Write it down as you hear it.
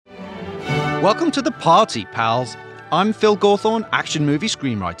Welcome to the party, pals. I'm Phil Gawthorne, action movie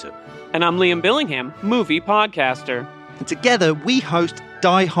screenwriter. And I'm Liam Billingham, movie podcaster. And together we host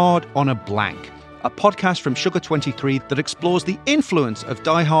Die Hard on a Blank, a podcast from Sugar 23 that explores the influence of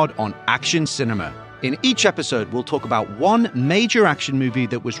Die Hard on action cinema. In each episode, we'll talk about one major action movie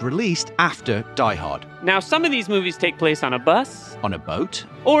that was released after Die Hard. Now, some of these movies take place on a bus, On a boat?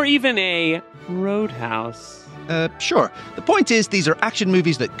 or even a roadhouse. Sure. The point is, these are action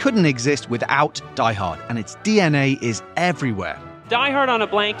movies that couldn't exist without Die Hard, and its DNA is everywhere. Die Hard on a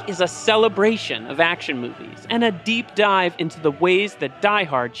Blank is a celebration of action movies and a deep dive into the ways that Die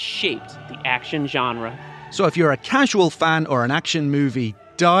Hard shaped the action genre. So if you're a casual fan or an action movie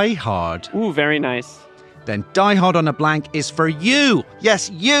Die Hard, Ooh, very nice. then Die Hard on a Blank is for you. Yes,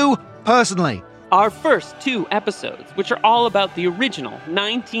 you personally. Our first two episodes, which are all about the original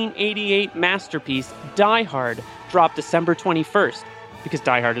 1988 masterpiece Die Hard, dropped December 21st, because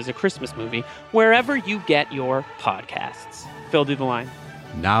Die Hard is a Christmas movie, wherever you get your podcasts. Phil, do the line.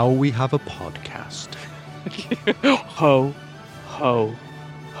 Now we have a podcast. Ho, ho,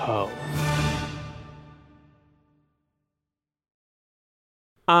 ho.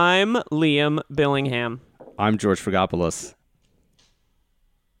 I'm Liam Billingham. I'm George Fragopoulos.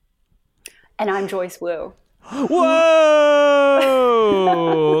 And I'm Joyce Wu. Whoa!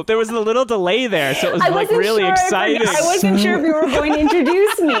 There was a little delay there, so it was like really exciting. I wasn't sure if you were going to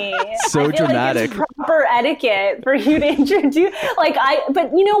introduce me. So I feel dramatic. Like it's proper etiquette for you to introduce.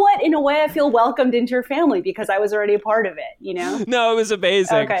 But you know what? In a way, I feel welcomed into your family because I was already a part of it. You know? No, it was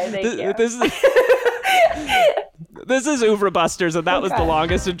amazing. Okay, thank you. This is Oeuvre Busters, and that was the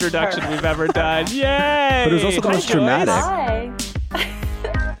longest introduction we've ever done. Yay! But it was also the most dramatic. Hi.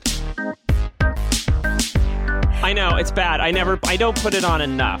 I know, it's bad. I don't put it on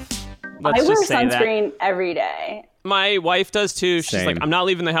enough. Let's I wear just say sunscreen every day. My wife does too. She's Same. like, I'm not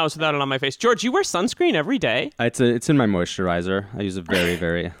leaving the house without it on my face. George, you wear sunscreen every day? It's in my moisturizer. I use a very,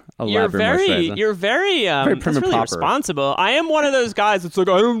 very elaborate moisturizer. You're very prim that's and really proper. responsible. I am one of those guys that's like,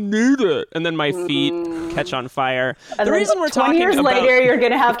 I don't need it, and then my feet catch on fire. And the then reason we're 20 talking years about later, you're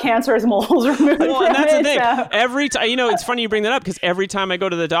going to have cancerous moles removed well, from and that's the it. thing. So. Every time, it's funny you bring that up because every time I go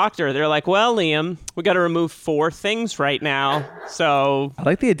to the doctor, they're like, "Well, Liam, we got to remove 4 things right now." So I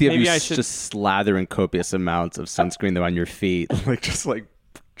like the idea of maybe you I should just slathering copious amounts of sunscreen though on your feet, like just like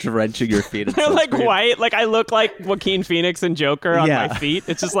drenching your feet in they're like sunscreen. white. Like I look like Joaquin Phoenix and Joker on Yeah. my feet.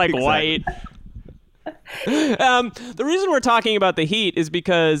 It's just like Exactly. white. The reason we're talking about the heat is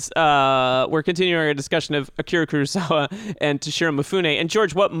because we're continuing our discussion of Akira Kurosawa and Toshiro Mifune. And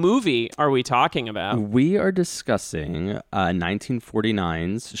George, what movie are we talking about? We are discussing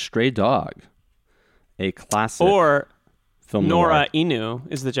 1949's Stray Dog, a classic Or film Nora noir. Inu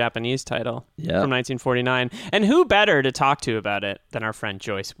is the Japanese title Yeah. from 1949. And who better to talk to about it than our friend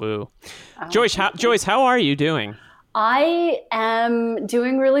Joyce Wu? Joyce, how are you doing? I am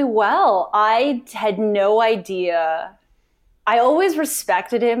doing really well. I had no idea. I always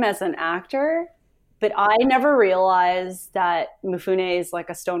respected him as an actor, but I never realized that Mifune is like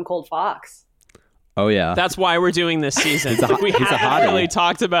a stone cold fox. Oh yeah, That's why we're doing this season. We he's a haven't hottie. really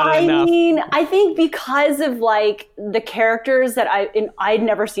talked about it I enough. mean, I think because of like the characters that I'd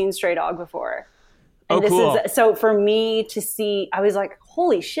never seen Stray Dog before. And Oh, cool. So for me to see, I was like,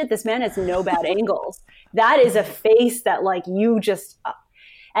 holy shit, this man has no bad angles. That is a face that like you just,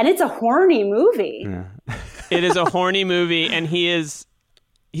 and it's a horny movie. Yeah. It is a horny movie, and he's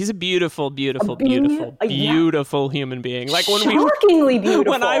a beautiful, beautiful, yeah. beautiful human being. Like Shockingly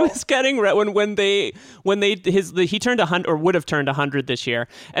beautiful. when I was getting when they he turned 100 or would have turned 100 this year,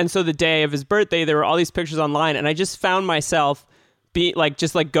 and so the day of his birthday, there were all these pictures online, and I just found myself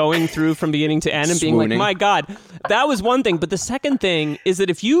going through from beginning to end and being like, Swooning. my God, that was one thing. But the second thing is that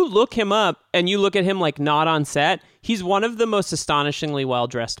if you look him up and you look at him like not on set, he's one of the most astonishingly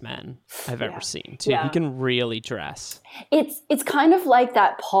well-dressed men I've ever seen too. Yeah. He can really dress. It's kind of like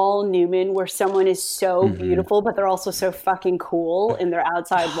that Paul Newman where someone is so beautiful, but they're also so fucking cool in their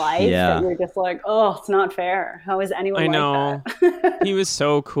outside life Yeah. that you're just like, oh, it's not fair. How is anyone I like know. that? He was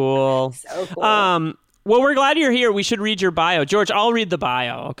so cool. So cool. Well, we're glad you're here. We should read your bio. George, I'll read the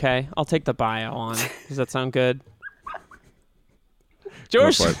bio, okay? I'll take the bio on. Does that sound good?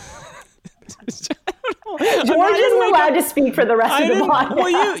 George. Go for it. George isn't allowed to speak for the rest of the podcast.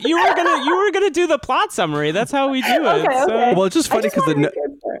 Well, you were gonna do the plot summary. That's how we do it. Okay. Well, it's just funny because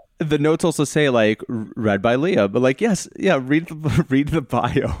the notes also say like read by Leah, but like read the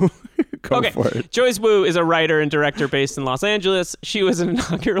bio. Go for it. Joyce Wu is a writer and director based in Los Angeles. She was an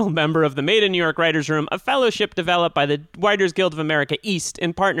inaugural member of the Made in New York Writers Room, a fellowship developed by the Writers Guild of America East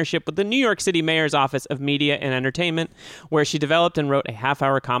in partnership with the New York City Mayor's Office of Media and Entertainment, where she developed and wrote a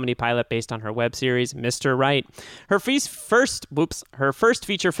half-hour comedy pilot based on her web series, Mr. Right. Her first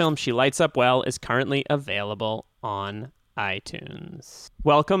feature film, She Lights Up Well, is currently available on iTunes.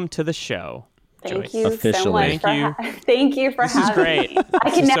 Welcome to the show. Thank you Officially. so much. Thank you for This is having great. me.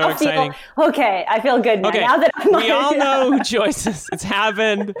 I can This is now so exciting. feel okay. I feel good now. Okay, Now that I'm we all know who Joyce is. It's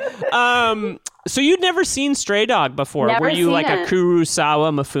happened. So you'd never seen Stray Dog before. Never Were you seen like a it.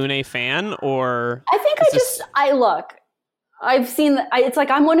 Kurosawa Mifune fan, or? I think I've seen. It's like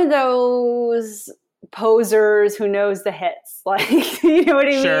I'm one of those posers who knows the hits. Like, you know what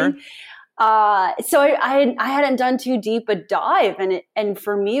I Sure. mean? So I hadn't done too deep a dive, and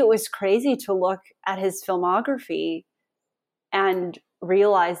for me it was crazy to look at his filmography and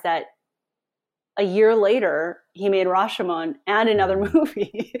realize that a year later he made Rashomon and another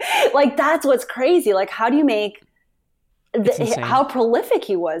movie. Like, that's what's crazy. Like, how do you make how prolific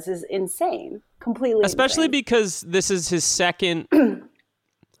he was is insane. Completely Especially insane. because this is his second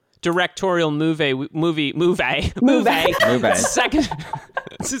directorial movie. Second.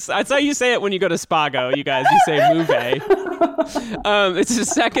 That's how you say it when you go to Spago, you guys. You say movie. It's his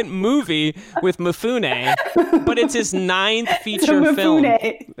second movie with Mifune, but it's his 9th feature film.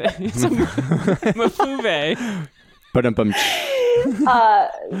 It's a Mifune. But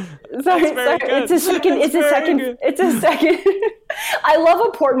Sorry. good. It's a second. It's a second. I love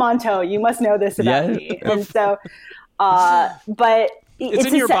a portmanteau. You must know this about me. And so, but it's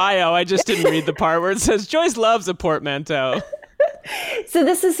in your bio. I just didn't read the part where it says Joyce loves a portmanteau. So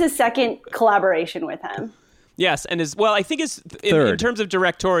this is his second collaboration with him. Yes, and I think it's in terms of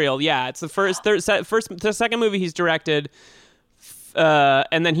directorial. Yeah, it's the second movie he's directed,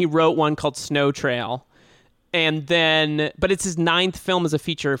 and then he wrote one called Snow Trail, but it's his 9th film as a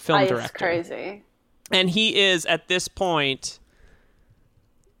feature film director. It's crazy. And he is at this point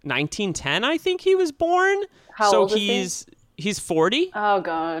 1910, I think he was born. How old is he's 40. Oh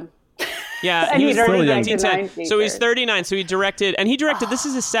God. Yeah, And he was he's born in already 1910. So he's 39. So he directed. This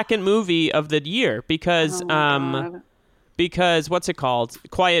is his second movie of the year because what's it called?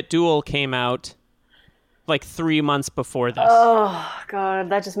 Quiet Duel came out like 3 months before this. Oh God,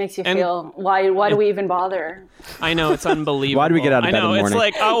 that just makes you feel why do we even bother? I know, it's unbelievable. Why do we get out of bed in the morning? It's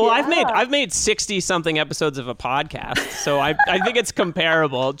like, I've made 60 something episodes of a podcast, so I think it's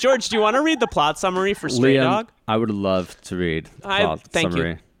comparable. George, do you want to read the plot summary for Stray Dog? I would love to read the plot thank summary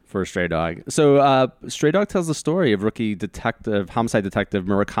you. for Stray Dog. So Stray Dog tells the story of rookie homicide detective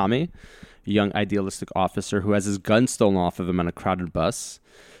Murakami, a young idealistic officer who has his gun stolen off of him on a crowded bus.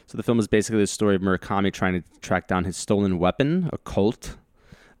 So the film is basically the story of Murakami trying to track down his stolen weapon, a Colt.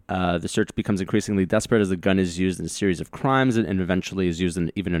 The search becomes increasingly desperate as the gun is used in a series of crimes and eventually is used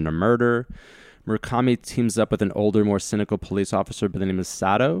even in a murder. Murakami teams up with an older, more cynical police officer by the name of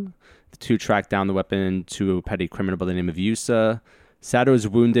Sato. The two track down the weapon to a petty criminal by the name of Yusa. Sato is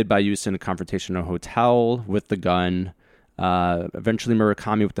wounded by Yusa in a confrontation in a hotel with the gun. Eventually,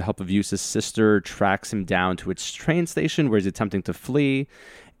 Murakami, with the help of Yusa's sister, tracks him down to its train station where he's attempting to flee.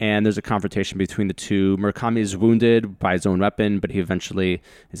 And there's a confrontation between the two. Murakami is wounded by his own weapon, but he eventually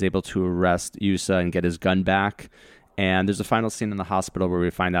is able to arrest Yusa and get his gun back. And there's a final scene in the hospital where we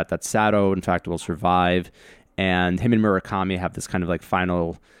find out that Sato, in fact, will survive. And him and Murakami have this kind of like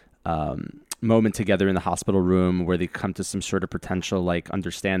final moment together in the hospital room where they come to some sort of potential like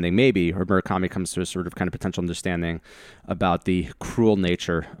understanding, maybe, or Murakami comes to a sort of kind of potential understanding about the cruel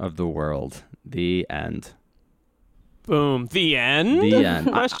nature of the world. The end. Boom. The end? The end.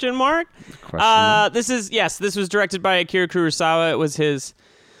 Question mark? This was directed by Akira Kurosawa. It was his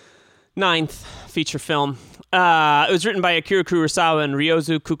 9th feature film. It was written by Akira Kurosawa and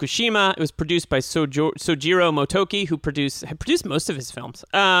Ryozu Fukushima. It was produced by Sojiro Motoki, who had produced most of his films.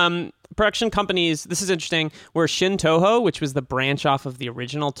 Production companies, this is interesting, were Shin Toho, which was the branch off of the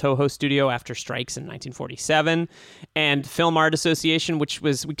original Toho studio after strikes in 1947, and Film Art Association, which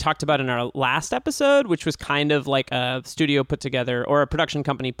we talked about in our last episode, which was kind of like a studio put together, or a production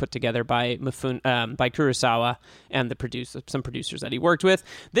company put together by by Kurosawa and some producers that he worked with.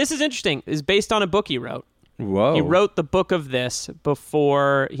 This is interesting. It's based on a book he wrote. Whoa. He wrote the book of this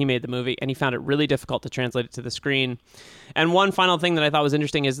before he made the movie, and he found it really difficult to translate it to the screen. And one final thing that I thought was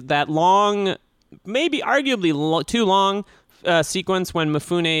interesting is that long, maybe arguably too long sequence when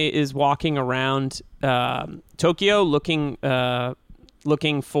Mifune is walking around Tokyo looking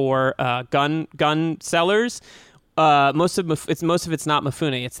for gun sellers. Most of it's not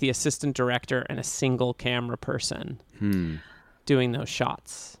Mifune. It's the assistant director and a single camera person doing those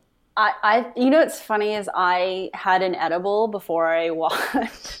shots. You know what's funny is I had an edible before I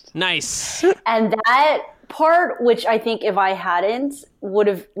watched. Nice. And that part, which I think if I hadn't, would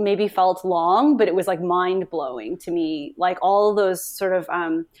have maybe felt long, but it was like mind blowing to me. Like all of those sort of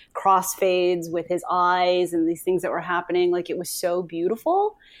crossfades with his eyes and these things that were happening. Like it was so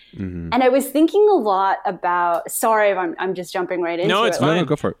beautiful. Mm-hmm. And I was thinking a lot about, sorry if I'm just jumping right into it. No, it's fine. No,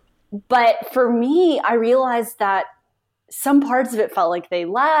 go for it. But for me, I realized that some parts of it felt like they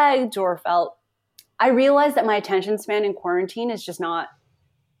lagged I realized that my attention span in quarantine is just not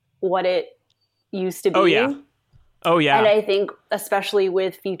what it used to be. Oh yeah. And I think especially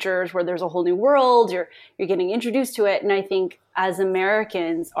with features where there's a whole new world, you're getting introduced to it. And I think as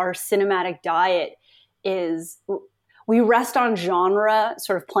Americans, our cinematic diet is, we rest on genre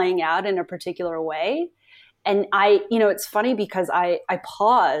sort of playing out in a particular way. And it's funny because I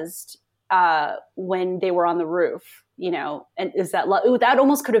paused when they were on the roof, and that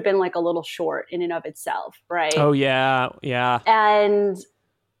almost could have been like a little short in and of itself, right? Oh yeah. And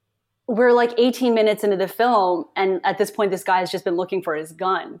we're like 18 minutes into the film, and at this point this guy has just been looking for his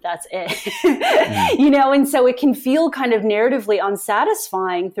gun. That's it. And so it can feel kind of narratively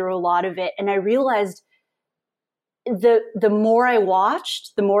unsatisfying through a lot of it. And I realized the more I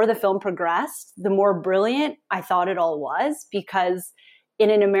watched, the more the film progressed, the more brilliant I thought it all was, because in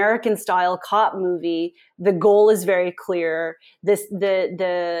an American style cop movie, the goal is very clear.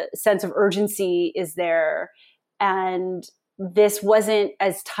 The sense of urgency is there. And this wasn't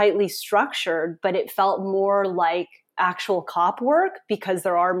as tightly structured, but it felt more like actual cop work because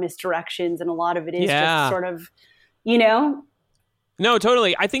there are misdirections and a lot of it is just sort of, No,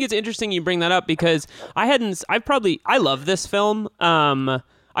 totally. I think it's interesting you bring that up because I love this film.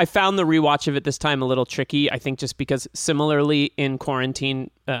 I found the rewatch of it this time a little tricky. I think just because similarly in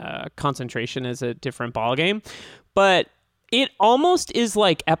quarantine, concentration is a different ballgame. But it almost is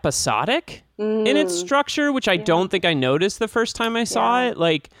like episodic in its structure, which I don't think I noticed the first time I saw it.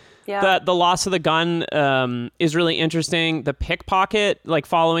 Like the loss of the gun is really interesting. The pickpocket, like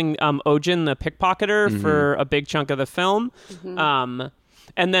following Ojin, the pickpocketer, for a big chunk of the film.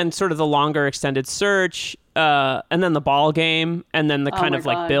 And then sort of the longer extended search, and then the ball game, and then the kind of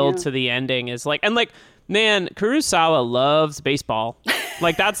like build to the ending is like, and like, man, Kurosawa loves baseball.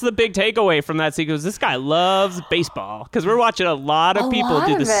 Like that's the big takeaway from that sequence. This guy loves baseball because we're watching a lot of people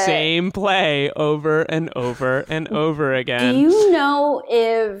do the same play over and over and over again. Do you know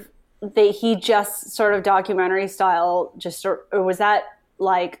if he just sort of documentary style or was that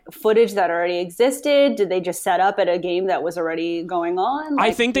like footage that already existed? Did they just set up at a game that was already going on?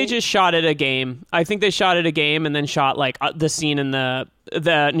 I think they just shot at a game. I think they shot at a game and then shot like the scene in the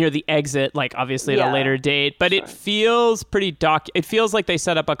near the exit, like obviously at a later date. But it feels pretty it feels like they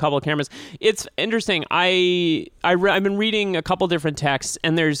set up a couple of cameras. It's interesting. I've been reading a couple different texts,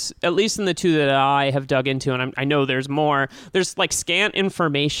 and there's, at least in the two that I have dug into, and I know there's more. There's like scant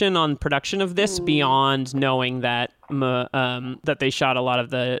information on production of this beyond knowing that that they shot a lot of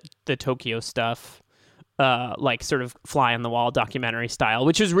the Tokyo stuff, like sort of fly on the wall documentary style,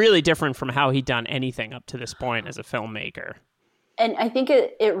 which is really different from how he'd done anything up to this point as a filmmaker. And I think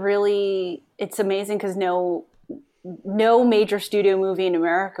it's amazing because no major studio movie in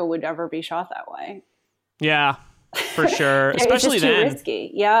America would ever be shot that way. Yeah, for sure. Especially it's just then. Too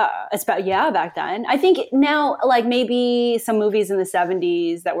risky. Yeah, back then. I think now, like maybe some movies in the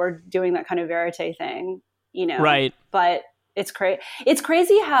 70s that were doing that kind of verite thing, Right. But it's crazy. It's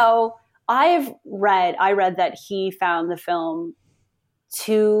crazy how I read that he found the film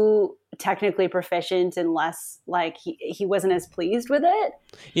too technically proficient and less like he wasn't as pleased with it.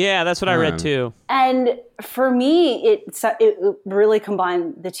 Yeah, that's what I read too. And for me, it really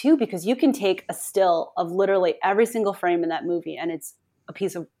combined the two, because you can take a still of literally every single frame in that movie and it's a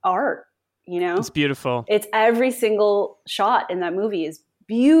piece of art, It's beautiful. It's every single shot in that movie is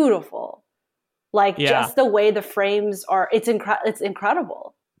beautiful. Like just the way the frames are, it's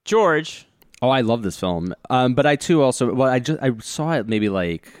incredible. George. Oh, I love this film. But I too also, I saw it maybe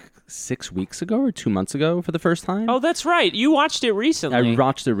like 6 weeks ago or 2 months ago for the first time. Oh, that's right. You watched it recently. I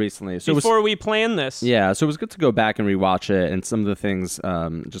watched it recently. So before we planned this. Yeah, so it was good to go back and rewatch it, and some of the things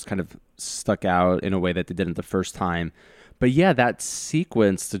just kind of stuck out in a way that they didn't the first time. But yeah, that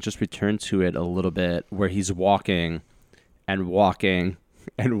sequence, to just return to it a little bit, where he's walking and walking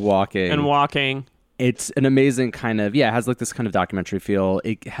and walking. And walking. It's an amazing kind of, it has like this kind of documentary feel.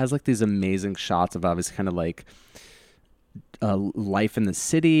 It has like these amazing shots of obviously kind of like life in the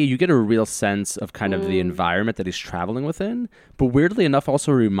city. You get a real sense of kind of the environment that he's traveling within. But weirdly enough,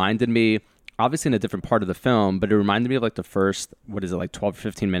 also reminded me, obviously in a different part of the film, but it reminded me of like the first, 12 or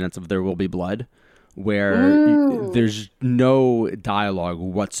 15 minutes of There Will Be Blood, where there's no dialogue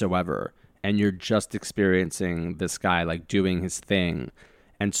whatsoever, and you're just experiencing this guy like doing his thing,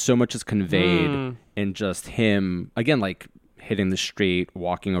 and so much is conveyed in just him again, like hitting the street,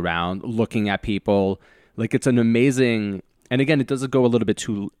 walking around, looking at people. Like it's an amazing, and again, it doesn't go a little bit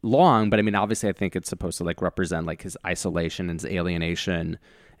too long, but I mean, obviously I think it's supposed to like represent like his isolation and his alienation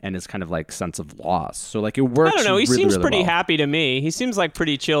and his kind of like sense of loss. So like it works. I don't know. He really, seems really pretty well. happy to me. He seems like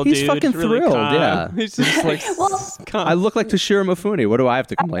pretty chill He's dude. fucking really thrilled, calm. yeah. He's just like, I look like Toshiro Mifune. What do I have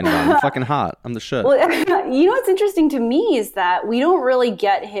to complain about? I'm fucking hot. I'm the shit. Well, you know what's interesting to me is that we don't really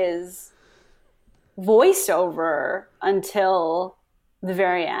get his voiceover until the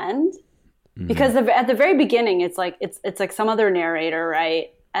very end, because at the very beginning, it's like some other narrator,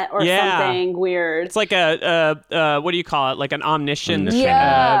 right? Or something weird. It's like a what do you call it? Like an omniscient.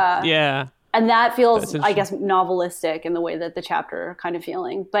 Yeah. Yeah. And that feels, I guess, novelistic in the way that the chapter are kind of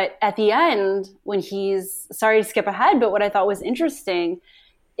feeling. But at the end, when he's, sorry to skip ahead, but what I thought was interesting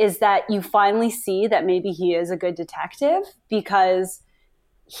is that you finally see that maybe he is a good detective, because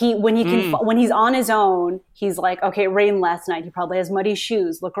when he's on his own, he's like, okay, it rained last night. He probably has muddy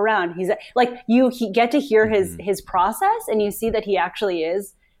shoes. Look around. He's like, he get to hear his process, and you see that he actually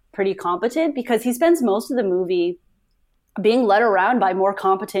is pretty competent, because he spends most of the movie being led around by more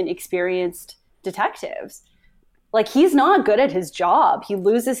competent, experienced detectives. Like, he's not good at his job. He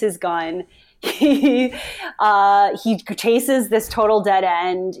loses his gun. He chases this total dead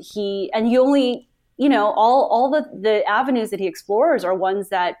end. He only, all the avenues that he explores are ones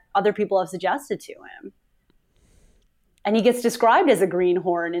that other people have suggested to him. And he gets described as a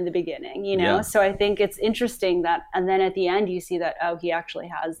greenhorn in the beginning, Yeah. So I think it's interesting that, and then at the end you see that, he actually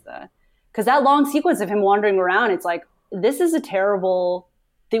has because that long sequence of him wandering around, it's like, this is a terrible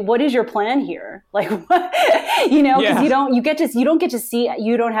thing. What is your plan here? Like, what, because you don't get to see,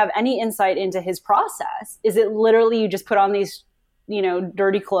 you don't have any insight into his process. Is it literally you just put on these,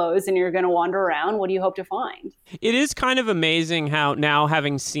 dirty clothes and you're going to wander around? What do you hope to find? It is kind of amazing how now,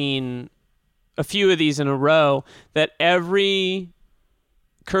 having seen a few of these in a row, that every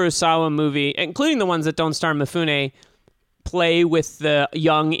Kurosawa movie, including the ones that don't star Mifune, play with the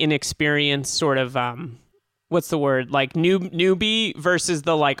young, inexperienced sort of, what's the word? Like newbie versus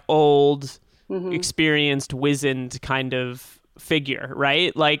the like old, experienced, wizened kind of figure,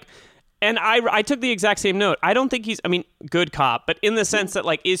 right? Like, and I took the exact same note. I don't think he's, good cop, but in the sense that,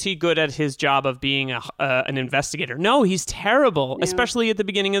 like, is he good at his job of being an investigator? No, he's terrible, especially at the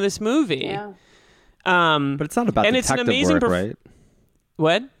beginning of this movie. Yeah. But it's not about detective work, right?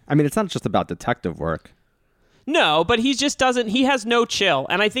 What? It's not just about detective work. No, but he just doesn't. He has no chill,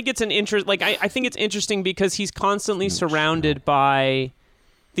 and I think it's I think it's interesting because he's constantly surrounded by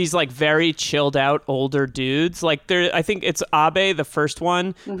these like very chilled out older dudes. Like I think it's Abe, the first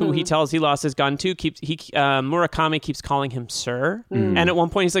one, who he tells he lost his gun to. Murakami keeps calling him sir, and at one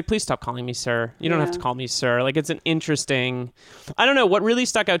point he's like, "Please stop calling me sir. You don't have to call me sir." Like, it's an interesting. I don't know. What really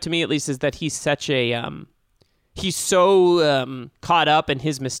stuck out to me, at least, is that he's such a he's so caught up in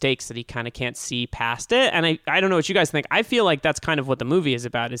his mistakes that he kind of can't see past it. And I don't know what you guys think. I feel like that's kind of what the movie is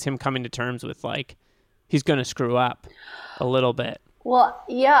about, is him coming to terms with, like, he's going to screw up a little bit. Well,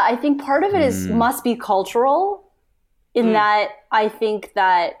 yeah, I think part of it must be cultural, in that I think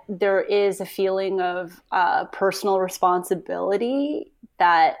that there is a feeling of personal responsibility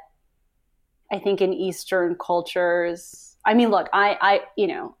that I think in Eastern cultures, look, I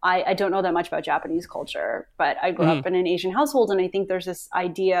don't know that much about Japanese culture, but I grew up in an Asian household, and I think there's this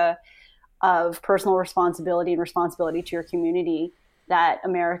idea of personal responsibility and responsibility to your community that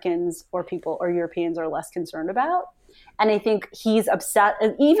Americans or people or Europeans are less concerned about. And I think he's upset,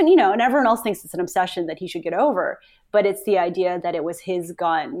 even, and everyone else thinks it's an obsession that he should get over, but it's the idea that it was his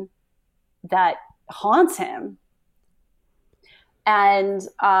gun that haunts him. And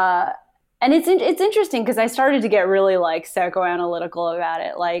it's interesting, because I started to get really like psychoanalytical about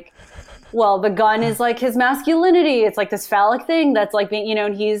it. Like, well, the gun is like his masculinity. It's like this phallic thing that's like being,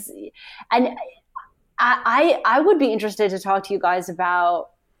 and I would be interested to talk to you guys about,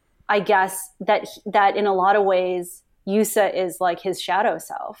 I guess, that in a lot of ways, Yusa is like his shadow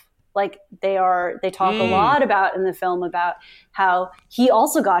self. Like, they talk a lot about in the film about how he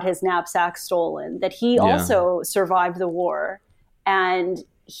also got his knapsack stolen, that he also survived the war. And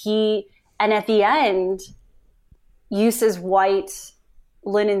at the end, Yusa's white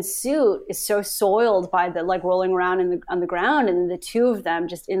linen suit is so soiled by the, like, rolling around on the ground, and the two of them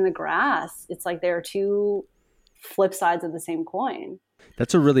just in the grass. It's like they're two flip sides of the same coin.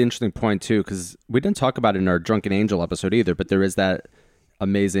 That's a really interesting point too, because we didn't talk about it in our Drunken Angel episode either, but there is that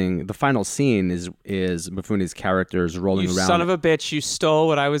amazing. The final scene is Mifune's characters rolling You around. son of a bitch! You stole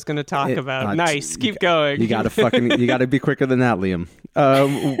what I was going to talk about. Nice. Keep going. You gotta be quicker than that, Liam.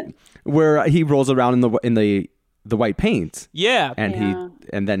 Where he rolls around in the white paint. Yeah.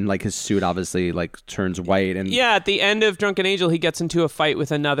 And then like his suit obviously like turns white and yeah, at the end of Drunken Angel, he gets into a fight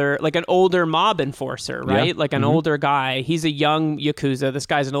with another, like an older mob enforcer, right? Yeah. Like an older guy. He's a young Yakuza. This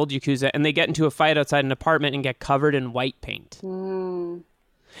guy's an old Yakuza. And they get into a fight outside an apartment and get covered in white paint. And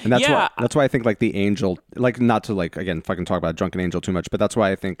that's Yeah. why I think like the angel, like not to like again fucking talk about Drunken Angel too much, but that's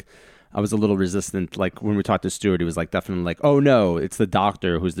why I think I was a little resistant. Like when we talked to Stuart, he was like definitely like, oh no, it's the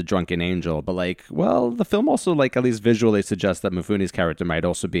doctor who's the drunken angel. But like, well, the film also like at least visually suggests that Mifune's character might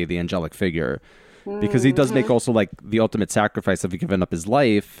also be the angelic figure, because he does make also like the ultimate sacrifice of giving up his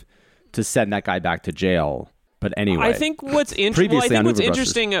life to send that guy back to jail. But anyway, I think what's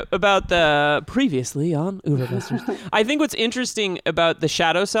interesting about the previously on Uberbusters, I think what's interesting about the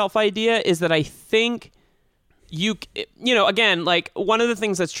shadow self idea is that I think you know, again, like one of the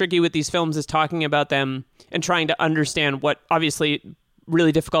things that's tricky with these films is talking about them and trying to understand what, obviously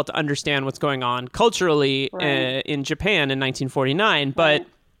really difficult to understand what's going on culturally in Japan in 1949. But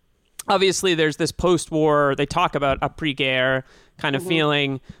obviously there's this post-war, they talk about après-guerre kind of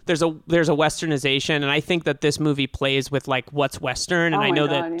feeling. There's a westernization, and I think that this movie plays with like what's Western. And I know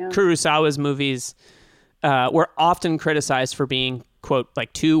that Kurosawa's movies were often criticized for being, quote,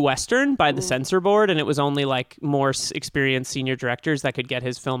 like too Western by the censor board, and it was only like more experienced senior directors that could get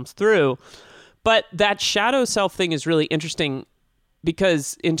his films through. But that shadow self thing is really interesting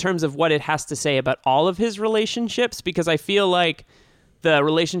because in terms of what it has to say about all of his relationships, because I feel like the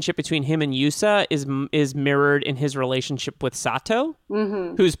relationship between him and Yusa is mirrored in his relationship with Sato,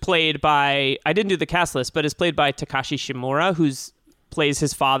 who's played by, I didn't do the cast list, but is played by Takashi Shimura, who's plays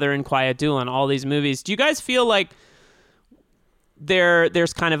his father in Quiet Duel and all these movies. Do you guys feel like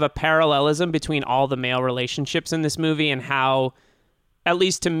there's kind of a parallelism between all the male relationships in this movie and how, at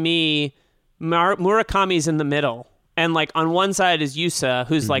least to me, Murakami's in the middle, and like on one side is Yusa,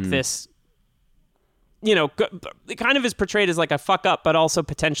 who's like this, you know, kind of is portrayed as like a fuck up, but also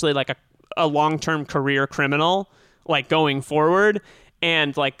potentially like a long-term career criminal, like going forward.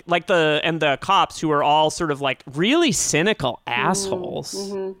 And like the cops who are all sort of like really cynical assholes.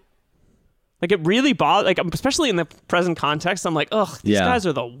 Like it really bothers, like especially in the present context, I'm like, ugh, these guys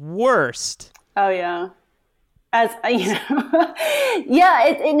are the worst. Oh yeah, as you know,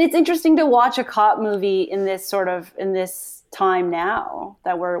 and it's interesting to watch a cop movie in this time now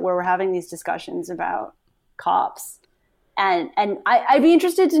that we're having these discussions about cops, and I'd be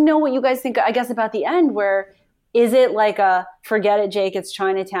interested to know what you guys think. I guess about the end, where is it like a forget it, Jake, it's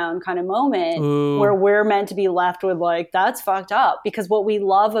Chinatown kind of moment where we're meant to be left with like that's fucked up? Because what we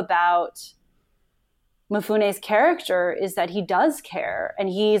love about Mifune's character is that he does care and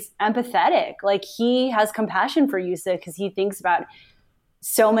he's empathetic. Like he has compassion for Yusa because he thinks about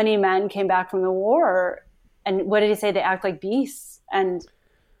so many men came back from the war, and what did he say? They act like beasts, and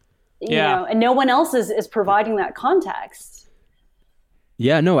you know, and no one else is providing that context.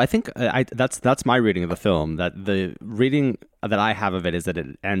 Yeah, no, I think that's my reading of the film. That the reading that I have of it is that it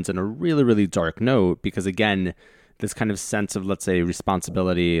ends on a really, really dark note because, again, this kind of sense of, let's say,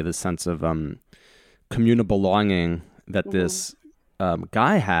 responsibility, the sense of communal belonging that this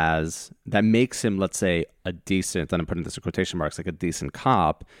guy has that makes him, let's say, a decent, and I'm putting this in quotation marks, like a decent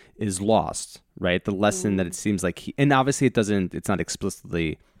cop, is lost, right? The lesson that it seems like and obviously it's not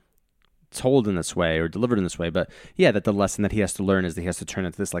explicitly told in this way or delivered in this way, but yeah, that the lesson that he has to learn is that he has to turn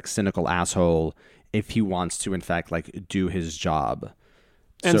into this like cynical asshole if he wants to in fact like do his job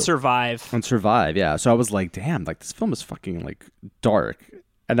and survive. Yeah, so I was like, damn, like this film is fucking like dark,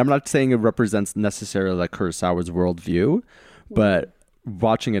 and I'm not saying it represents necessarily like Kurosawa's worldview, but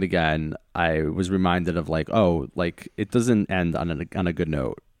watching it again, I was reminded of like, oh, like it doesn't end on a good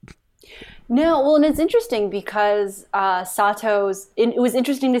note. No, well, and it's interesting because it was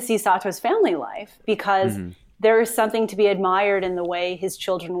interesting to see Sato's family life because there is something to be admired in the way his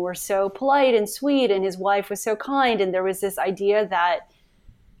children were so polite and sweet and his wife was so kind. And there was this idea that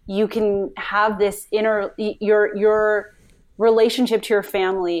you can have this your relationship to your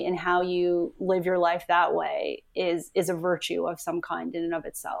family and how you live your life that way is a virtue of some kind in and of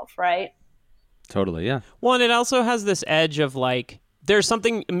itself, right? Totally, yeah. Well, and it also has this edge of like, there's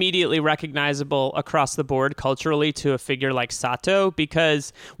something immediately recognizable across the board culturally to a figure like Sato,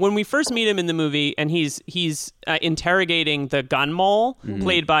 because when we first meet him in the movie and he's interrogating the gun mole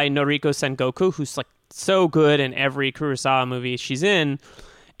played by Noriko Sengoku, who's like so good in every Kurosawa movie she's in,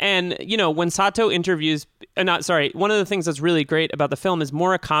 And, you know, when Sato interviews, one of the things that's really great about the film is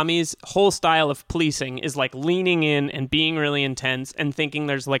Murakami's whole style of policing is like leaning in and being really intense and thinking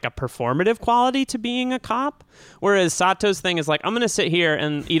there's like a performative quality to being a cop. Whereas Sato's thing is like, I'm going to sit here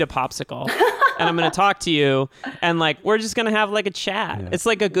and eat a popsicle and I'm going to talk to you and like, we're just going to have like a chat. Yeah. It's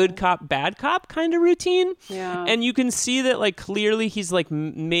like a good cop, bad cop kind of routine. Yeah. And you can see that like clearly he's like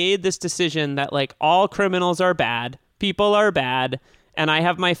made this decision that like all criminals are bad, people are bad, and I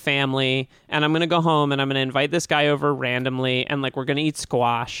have my family, and I'm going to go home, and I'm going to invite this guy over randomly, and, like, we're going to eat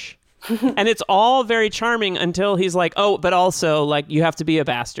squash. And it's all very charming until he's like, oh, but also, like, you have to be a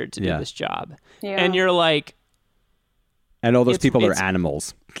bastard to do this job. Yeah. And you're like... And all those people are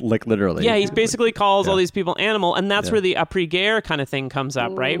animals, like, literally. Yeah, he basically calls all these people animal, and that's where the après-guerre kind of thing comes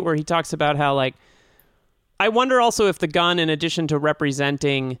up, right? Where he talks about how, like... I wonder also if the gun, in addition to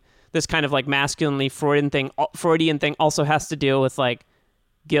representing... this kind of like masculinely Freudian thing also has to deal with like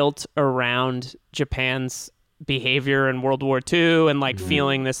guilt around Japan's behavior in World War II and like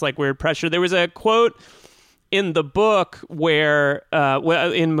feeling this like weird pressure. There was a quote in the book where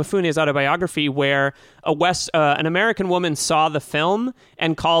in Mifune's autobiography where an American woman saw the film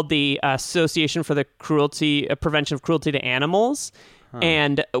and called the Association for the Prevention of Cruelty to Animals.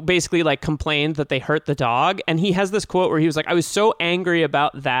 And basically like complained that they hurt the dog. And he has this quote where he was like, I was so angry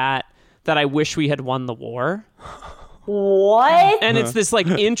about that I wish we had won the war. What? And it's this like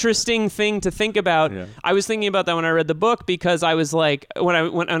interesting thing to think about. Yeah. I was thinking about that when I read the book because I was like, when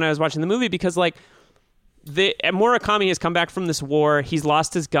I was watching the movie, because like Murakami has come back from this war. He's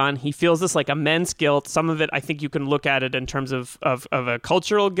lost his gun. He feels this like immense guilt. Some of it, I think you can look at it in terms of a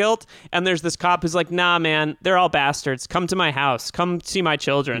cultural guilt. And there's this cop who's like, nah, man, they're all bastards. Come to my house. Come see my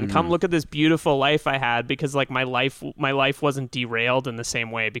children. Come look at this beautiful life I had because like my life wasn't derailed in the same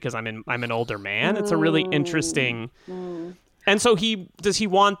way because I'm an older man. It's a really interesting. And so does he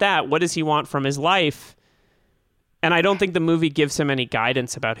want that? What does he want from his life? And I don't think the movie gives him any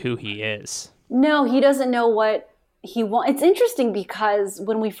guidance about who he is. No, he doesn't know what he wants. It's interesting because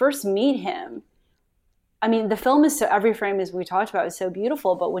when we first meet him, I mean, the film is every frame, as we talked about, is so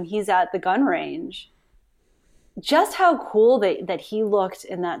beautiful. But when he's at the gun range, just how cool that he looked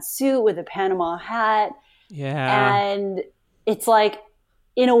in that suit with a Panama hat. Yeah. And it's like,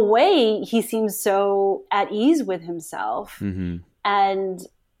 in a way, he seems so at ease with himself. Mm-hmm. And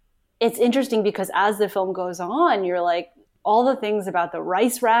it's interesting because as the film goes on, you're like, all the things about the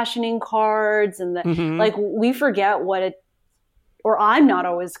rice rationing cards and the like, we forget or I'm not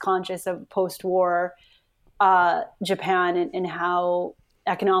always conscious of post-war Japan and how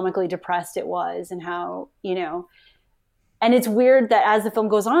economically depressed it was and how, you know, and it's weird that as the film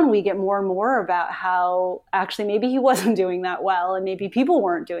goes on, we get more and more about how actually maybe he wasn't doing that well and maybe people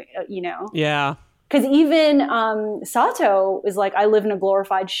weren't doing, you know. Yeah. Because even Sato is like, I live in a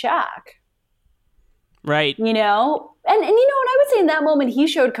glorified shack. Right. You know? And you know what I would say in that moment, he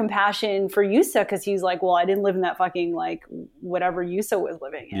showed compassion for Yusa because he's like, well, I didn't live in that fucking like whatever Yusa was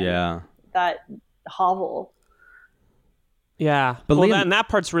living in. Yeah. That hovel. Yeah. But that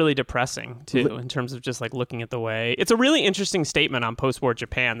part's really depressing too, in terms of just like looking at the way. It's a really interesting statement on post-war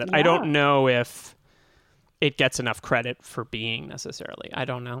Japan that I don't know if it gets enough credit for being necessarily. I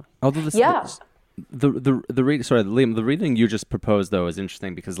don't know. Although Liam, the reading you just proposed though is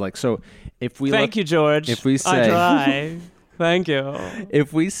interesting because like, so if we thank you, George. If we say I try. Thank you.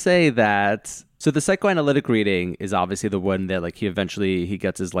 If we say that, so the psychoanalytic reading is obviously the one that like he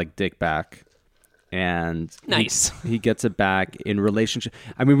gets his like dick back, and nice he gets it back in relationship.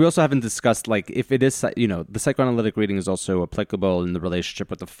 I mean, we also haven't discussed like if it is, you know, the psychoanalytic reading is also applicable in the relationship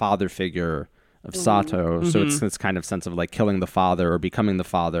with the father figure of Sato. So it's this kind of sense of like killing the father or becoming the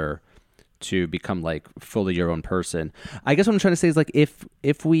father to become like fully your own person. I guess what I'm trying to say is like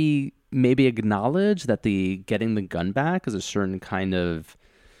if we maybe acknowledge that the getting the gun back is a certain kind of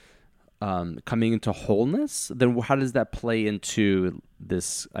coming into wholeness, then how does that play into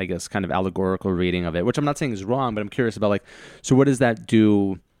this, I guess, kind of allegorical reading of it, which I'm not saying is wrong, but I'm curious about like, so what does that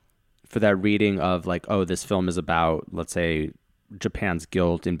do for that reading of like, oh, this film is about, let's say, Japan's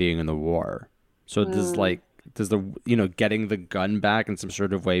guilt in being in the war. So does the, you know, getting the gun back in some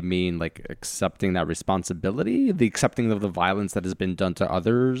sort of way mean like accepting that responsibility, the accepting of the violence that has been done to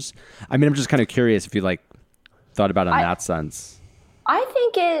others? I mean, I'm just kind of curious if you like thought about it in that sense. I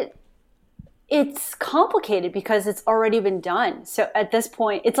think it's complicated because it's already been done. So at this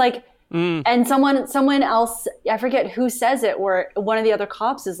point, it's like, and someone else, I forget who says it, where one of the other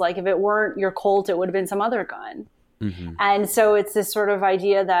cops is like, if it weren't your Colt, it would have been some other gun. Mm-hmm. And so it's this sort of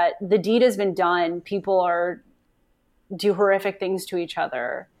idea that the deed has been done. People do horrific things to each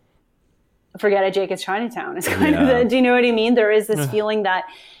other. Forget It, Jake, it's Chinatown. It's kind of the, do you know what I mean? There is this feeling that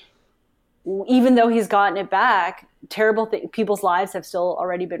even though he's gotten it back, terrible people's lives have still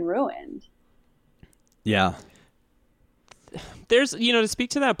already been ruined. Yeah. There's, to speak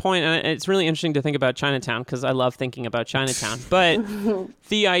to that point, and it's really interesting to think about Chinatown because I love thinking about Chinatown. But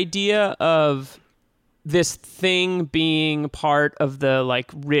the idea of this thing being part of the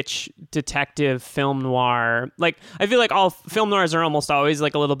like rich detective film noir, like I feel like all film noirs are almost always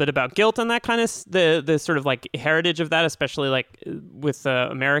like a little bit about guilt and that kind of the sort of like heritage of that, especially like with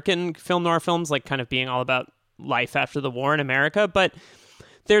American film noir films, like kind of being all about life after the war in America. But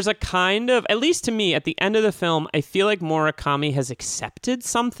there's a kind of, at least to me, at the end of the film, I feel like Murakami has accepted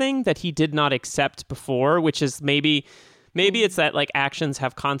something that he did not accept before, which is maybe it's that like actions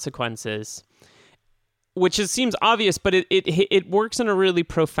have consequences, which seems obvious, but it works in a really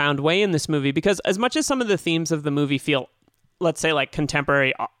profound way in this movie, because as much as some of the themes of the movie feel, let's say, like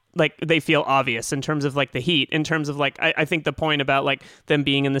contemporary, like they feel obvious in terms of like the heat, in terms of like, I think the point about like them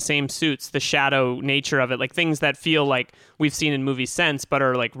being in the same suits, the shadow nature of it, like things that feel like we've seen in movies since, but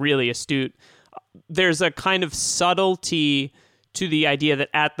are like really astute. There's a kind of subtlety to the idea that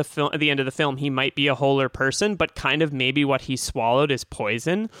at the end of the film, he might be a wholer person, but kind of maybe what he swallowed is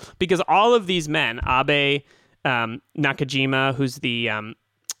poison, because all of these men, Abe, Nakajima, who's the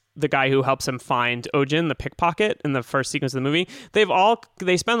guy who helps him find Ojin, the pickpocket, in the first sequence of the movie,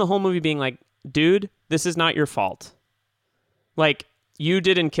 they spend the whole movie being like, dude, this is not your fault. Like, you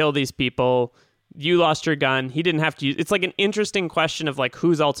didn't kill these people. You lost your gun. He didn't have to use. It's like an interesting question of like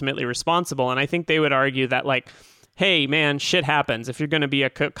who's ultimately responsible. And I think they would argue that like, hey man, shit happens. If you're going to be a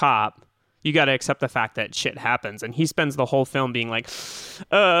cop, you got to accept the fact that shit happens. And he spends the whole film being like,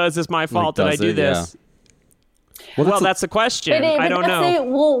 is this my fault? Did I do this? Yeah. Well, that's the question. I don't know.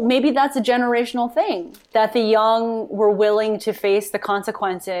 Well, maybe that's a generational thing, that the young were willing to face the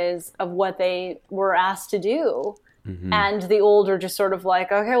consequences of what they were asked to do. Mm-hmm. And the old are just sort of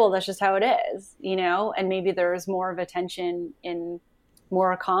like, okay, well, that's just how it is, And maybe there's more of a tension in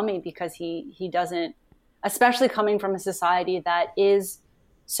Murakami because he doesn't, especially coming from a society that is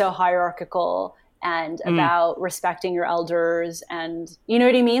so hierarchical and about respecting your elders, and you know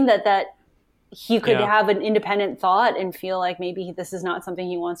what I mean? That he could have an independent thought and feel like maybe this is not something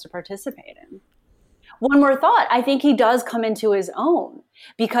he wants to participate in. One more thought. I think he does come into his own,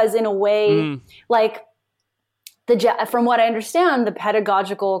 because in a way, like from what I understand, the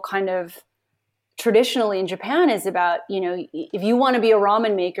pedagogical kind of traditionally in Japan is about, if you want to be a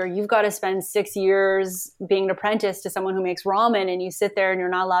ramen maker, you've got to spend 6 years being an apprentice to someone who makes ramen, and you sit there and you're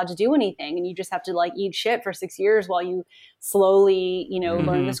not allowed to do anything, and you just have to like eat shit for 6 years while you slowly,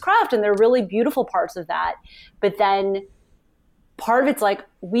 learn this craft. And there are really beautiful parts of that. But then part of it's like,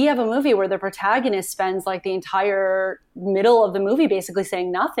 we have a movie where the protagonist spends like the entire middle of the movie basically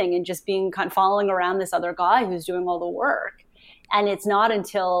saying nothing and just being kind of following around this other guy who's doing all the work. And it's not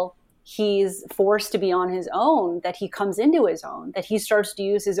until he's forced to be on his own that he comes into his own, that he starts to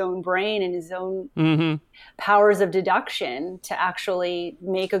use his own brain and his own powers of deduction to actually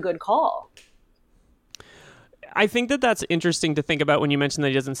make a good call. I think that's interesting to think about when you mention that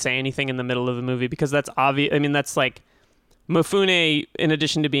he doesn't say anything in the middle of the movie, because that's obvious. I mean, that's like Mifune, in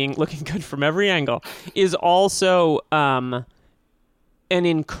addition to being looking good from every angle, is also an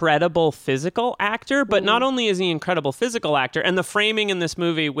incredible physical actor. But not only is he an incredible physical actor, and the framing in this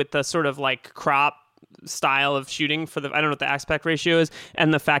movie with the sort of like crop style of shooting for I don't know what the aspect ratio is,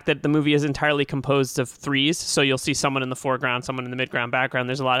 and the fact that the movie is entirely composed of threes, so you'll see someone in the foreground, someone in the midground, background.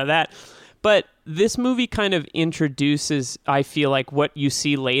 There's a lot of that. But this movie kind of introduces, I feel like, what you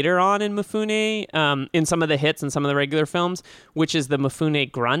see later on in Mifune, in some of the hits and some of the regular films, which is the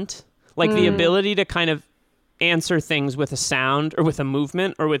Mifune grunt. Like the ability to kind of answer things with a sound or with a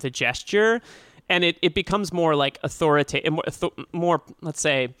movement or with a gesture. And it becomes more like authoritative, more, let's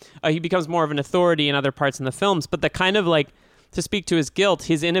say, he becomes more of an authority in other parts in the films. But the kind of like, to speak to his guilt,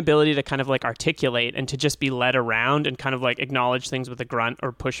 his inability to kind of like articulate and to just be led around and kind of like acknowledge things with a grunt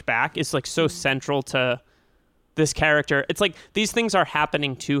or push back is like so central to this character. It's like these things are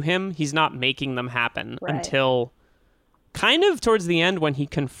happening to him. He's not making them happen until kind of towards the end when he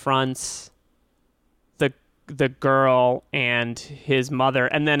confronts the girl and his mother.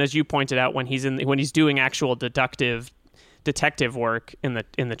 And then, as you pointed out, when he's doing actual detective work in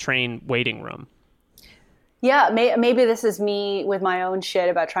the train waiting room. Yeah, maybe this is me with my own shit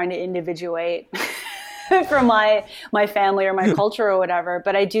about trying to individuate from my family or my culture or whatever.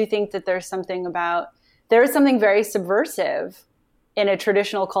 But I do think that there is something very subversive in a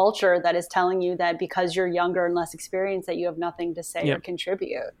traditional culture that is telling you that because you're younger and less experienced that you have nothing to say or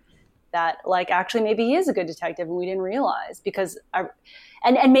contribute. that like actually maybe he is a good detective and we didn't realize because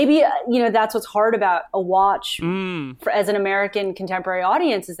and maybe that's what's hard about a watch as an American contemporary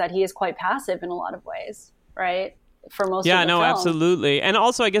audience is that he is quite passive in a lot of ways, right? For most of the film. Absolutely. And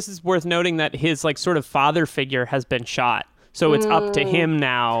also I guess it's worth noting that his like sort of father figure has been shot. So it's up to him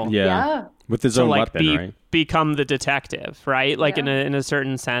now. Yeah. With his own weapon, right? Become the detective, right? Like in a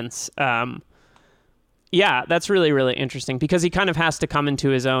certain sense. Yeah, that's really, really interesting because he kind of has to come into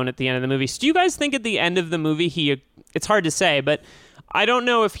his own at the end of the movie. So do you guys think at the end of the movie it's hard to say, but I don't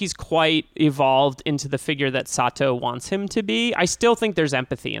know if he's quite evolved into the figure that Sato wants him to be. I still think there's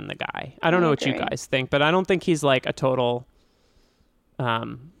empathy in the guy. I don't know what you guys think, but I don't think he's like a total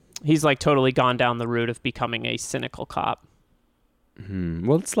he's like totally gone down the route of becoming a cynical cop.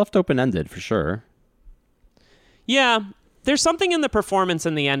 Well, it's left open-ended for sure. Yeah. There's something in the performance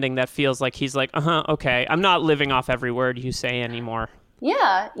and the ending that feels like he's like, okay, I'm not living off every word you say anymore.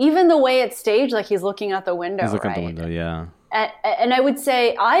 Yeah, even the way it's staged, like he's looking out the window, He's looking out the window, yeah. And I would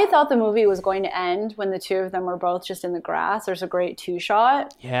say, I thought the movie was going to end when the two of them were both just in the grass. There's a great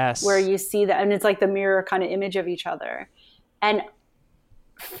two-shot. Yes. Where you see that, and it's like the mirror kind of image of each other. And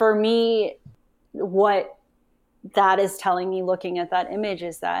for me, what that is telling me looking at that image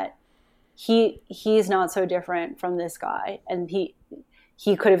is that he's not so different from this guy, and he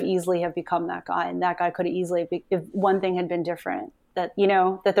could have easily have become that guy, and that guy could have easily if one thing had been different, that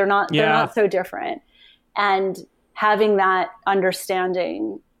that they're not so different. And having that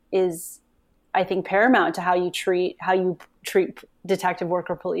understanding is, I think, paramount to how you treat detective work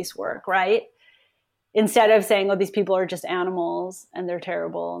or police work, right? Instead of saying, oh, these people are just animals and they're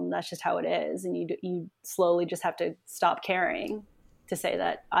terrible and that's just how it is, and you slowly just have to stop caring to say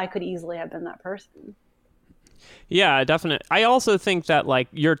that I could easily have been that person. Yeah, definitely. I also think that like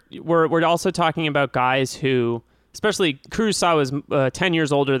we're also talking about guys who, especially Kurosawa is 10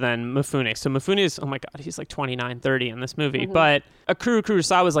 years older than Mifune. So Mifune is, oh my God, he's like 29, 30 in this movie. Mm-hmm. But Akira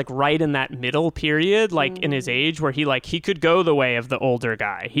Kurosawa is like right in that middle period, like in his age where he could go the way of the older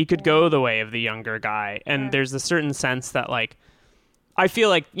guy. He could go the way of the younger guy. And there's a certain sense that like, I feel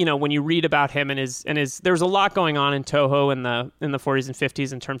like, when you read about him and his there was a lot going on in Toho in the 40s and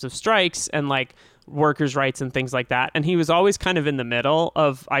 50s in terms of strikes and like workers' rights and things like that. And he was always kind of in the middle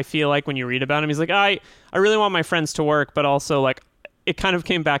of, I feel like when you read about him, he's like, I really want my friends to work, but also like it kind of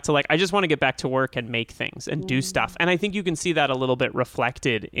came back to like, I just want to get back to work and make things and do stuff. And I think you can see that a little bit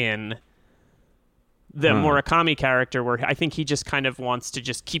reflected in the Murakami character, where I think he just kind of wants to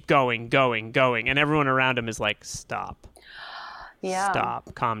just keep going. And everyone around him is like, stop. Yeah.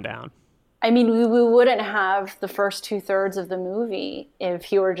 Stop. Calm down. I mean, we wouldn't have the first 2/3 of the movie if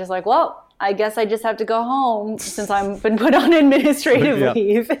he were just like, well, I guess I just have to go home since I've been put on administrative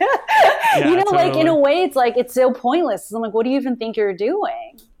leave. Like in a way, it's like, it's so pointless. I'm like, what do you even think you're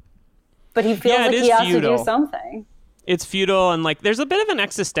doing? But he feels like he has to do something. It's futile, and like there's a bit of an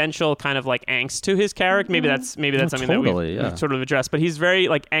existential kind of like angst to his character. Maybe that's something that we sort of addressed. But he's very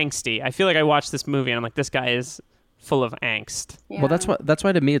like angsty. I feel like I watched this movie and I'm like, this guy is full of angst. Yeah. Well, that's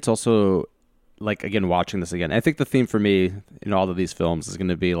why to me it's also like, again, watching this again, I think the theme for me in all of these films is going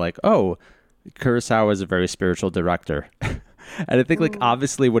to be like, oh, Kurosawa is a very spiritual director. And I think like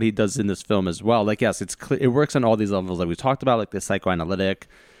obviously what he does in this film as well, like, yes, it's clear, it works on all these levels that we talked about, like the psychoanalytic,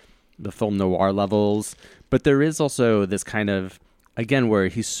 the film noir levels, but there is also this kind of, again, where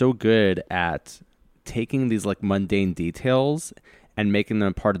he's so good at taking these like mundane details and making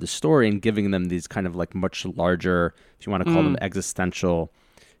them part of the story and giving them these kind of like much larger, if you want to call them existential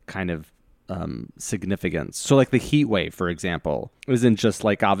kind of significance. So like the heat wave, for example, isn't just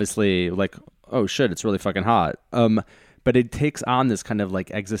like obviously like, oh shit, it's really fucking hot. But it takes on this kind of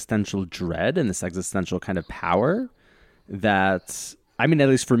like existential dread and this existential kind of power that, I mean, at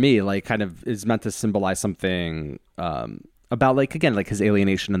least for me, like kind of is meant to symbolize something about like, again, like his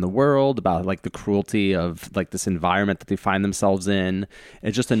alienation in the world, about like the cruelty of like this environment that they find themselves in.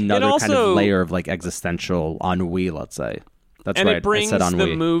 It's just another kind of layer of like existential ennui, let's say. That's and right. It brings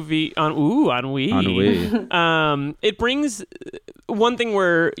the movie ennui. It brings one thing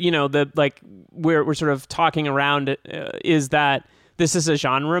where, you know, the like we're sort of talking around is that this is a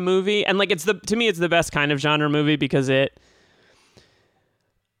genre movie, and like to me it's the best kind of genre movie because it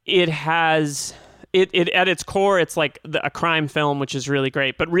has at its core it's like a crime film, which is really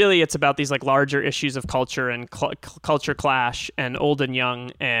great, but really it's about these like larger issues of culture and culture clash and old and young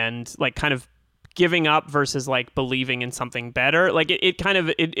and like kind of giving up versus like believing in something better. Like it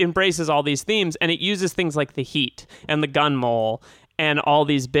embraces all these themes, and it uses things like the heat and the gun mole and all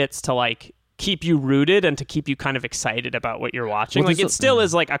these bits to like keep you rooted and to keep you kind of excited about what you're watching. Well, like it still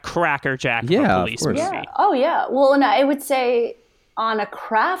is like a crackerjack of a police movie. Yeah. Oh yeah. Well, and I would say on a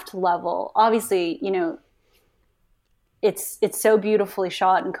craft level, obviously, you know, it's so beautifully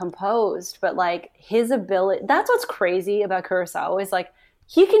shot and composed, but like his ability, that's what's crazy about Kurosawa, is like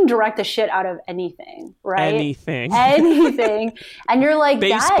he can direct the shit out of anything, right? Anything. And you're like,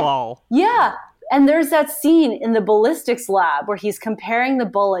 baseball. Yeah. And there's that scene in the ballistics lab where he's comparing the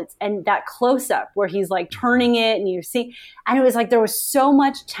bullets, and that close up where he's like turning it and you see, and it was like, there was so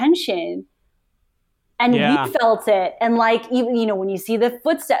much tension, and we felt it. And like, even, you know, when you see the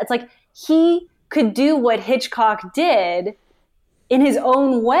footsteps, it's like he could do what Hitchcock did in his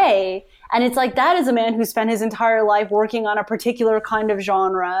own way. And it's like, that is a man who spent his entire life working on a particular kind of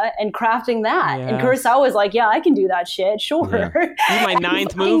genre and crafting that. Yeah. And Kurosawa is like, yeah, I can do that shit, sure. Yeah. This is my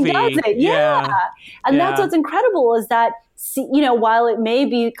ninth movie. Does it. Yeah. And that's what's incredible, is that, you know, while it may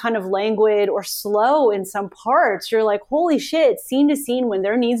be kind of languid or slow in some parts, you're like, holy shit, scene to scene, when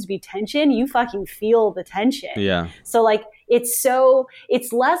there needs to be tension, you fucking feel the tension. Yeah. So like, it's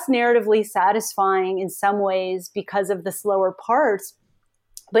less narratively satisfying in some ways because of the slower parts,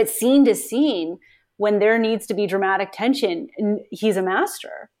 but scene to scene, when there needs to be dramatic tension, he's a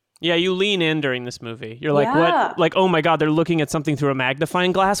master. Yeah, you lean in during this movie. You're like, what? Like, oh my God, they're looking at something through a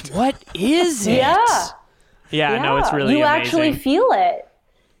magnifying glass. What is it? Yeah, no, it's really you amazing. Actually feel it.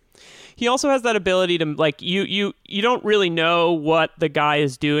 He also has that ability to, like, you don't really know what the guy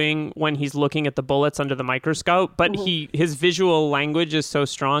is doing when he's looking at the bullets under the microscope, but his visual language is so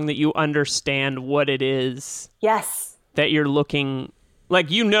strong that you understand what it is. Yes. That you're looking. Like,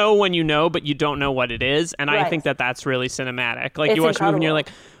 you know when you know, but you don't know what it is. And I think that that's really cinematic. Like, you watch a movie and you're like,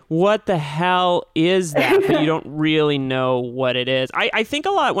 what the hell is that? But you don't really know what it is. I think a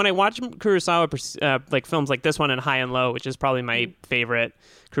lot when I watch Kurosawa, like films like this one and High and Low, which is probably my favorite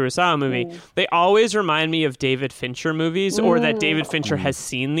Kurosawa movie, they always remind me of David Fincher movies, or that David Fincher has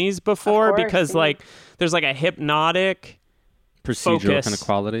seen these before, because like there's like a hypnotic procedural focus. kind of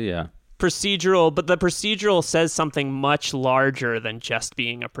quality, yeah. Procedural, but the procedural says something much larger than just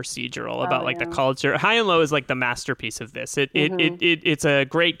being a procedural about like the culture. High and Low is like the masterpiece of this. It's a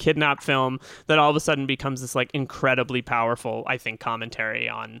great kidnap film that all of a sudden becomes this like incredibly powerful, I think, commentary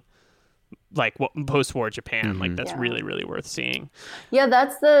on like what post-war Japan. Like that's really, really worth seeing. Yeah,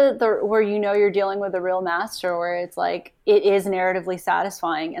 that's the where you know you're dealing with a real master, where it's like it is narratively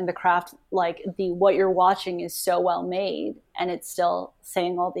satisfying, and the craft, like what you're watching is so well made, and it's still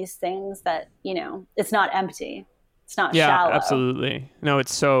saying all these things that, you know, it's not empty. It's not shallow. Yeah, absolutely. No,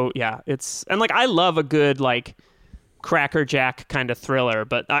 it's so, it's, and like I love a good like crackerjack kind of thriller,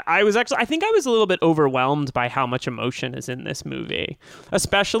 but I think I was a little bit overwhelmed by how much emotion is in this movie,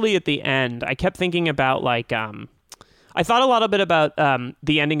 especially at the end. I kept thinking about like I thought a lot of bit about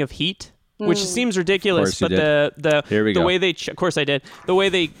the ending of Heat, which seems ridiculous, but the way they of course I did, the way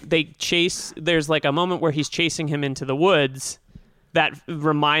they chase, there's like a moment where he's chasing him into the woods that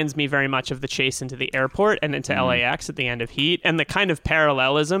reminds me very much of the chase into the airport and into LAX at the end of Heat, and the kind of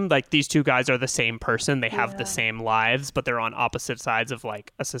parallelism, like these two guys are the same person, they have the same lives, but they're on opposite sides of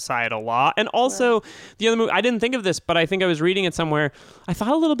like a societal law. And also the other movie, I didn't think of this, but I think I was reading it somewhere, I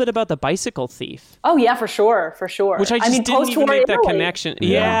thought a little bit about The Bicycle Thief. Oh yeah, for sure. Which I just didn't even make that connection.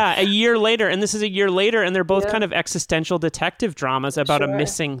 Yeah, a year later, and this is a year later, and they're both kind of existential detective dramas about a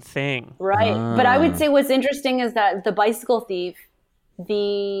missing thing. Right. But I would say what's interesting is that The Bicycle Thief,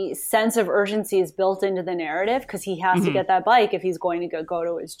 the sense of urgency is built into the narrative because he has to get that bike if he's going to go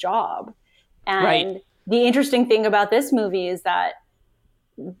to his job. And the interesting thing about this movie is that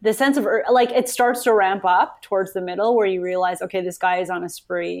the sense of, like, it starts to ramp up towards the middle where you realize, okay, this guy is on a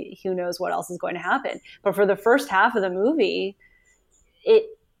spree. Who knows what else is going to happen? But for the first half of the movie,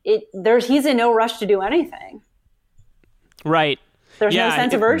 he's in no rush to do anything. Right. There's no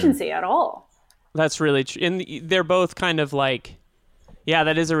sense of urgency at all. That's really true. And they're both kind of like, yeah,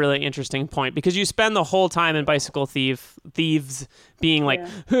 that is a really interesting point, because you spend the whole time in Bicycle Thieves being like,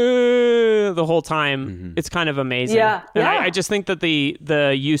 the whole time. It's kind of amazing. And I just think that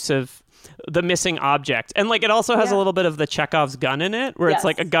the use of the missing object, and like it also has a little bit of the Chekhov's gun in it, where it's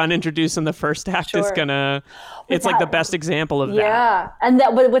like a gun introduced in the first act is gonna, it's like the best example of that. Yeah, and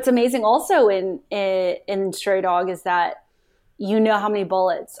that. But what's amazing also in Stray Dog is that you know how many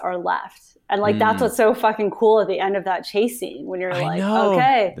bullets are left. And like that's what's so fucking cool at the end of that chase scene, when you're like,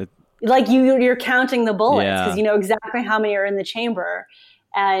 okay, like you're counting the bullets because you know exactly how many are in the chamber,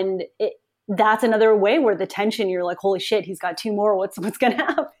 and that's another way where the tension, you're like, holy shit, he's got two more. What's gonna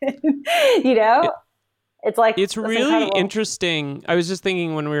happen? You know, it's like it's really incredible. Interesting. I was just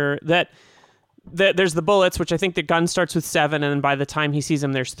thinking when we were that there's the bullets, which I think the gun starts with 7, and then by the time he sees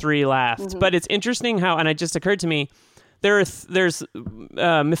them, there's 3 left. But it's interesting how, and it just occurred to me, there's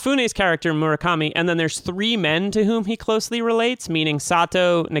Mifune's character Murakami, and then there's three men to whom he closely relates, meaning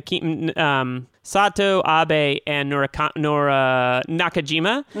Sato, Sato, Abe, and Nora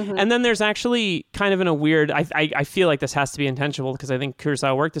Nakajima. And then there's actually kind of in a weird, I feel like this has to be intentional because I think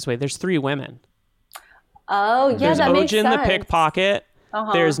Kurosawa worked this way. There's three women. Oh, yeah, there's that makes Ojin sense. the pickpocket.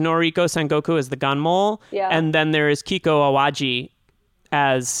 There's Noriko Sengoku as the gun mole. Yeah. And then there is Kiko Awaji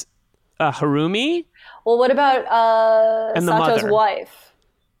as Harumi. Well, what about And the Sato's mother. wife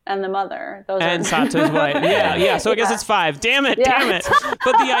and the mother? Those And are... Sato's wife. Yeah. So I guess it's 5. Damn it.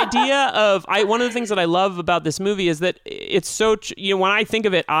 But the idea of one of the things that I love about this movie is that it's so when I think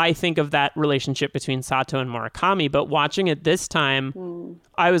of it, I think of that relationship between Sato and Murakami. But watching it this time,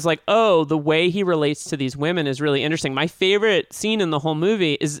 I was like, oh, the way he relates to these women is really interesting. My favorite scene in the whole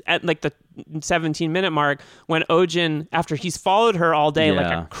movie is at like the 17-minute mark when Ojin, after he's followed her all day like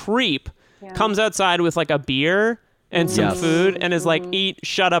a creep, comes outside with like a beer and some food and is like,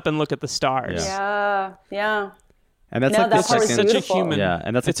 shut up and look at the stars. Yeah. And that's No, like that the part was second. Such a beautiful. human. Yeah,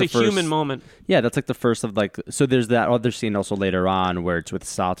 and that's like it's the a first, human moment. Yeah, that's like the first of like. So there's that other scene also later on where it's with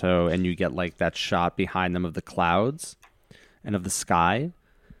Sato, and you get like that shot behind them of the clouds and of the sky.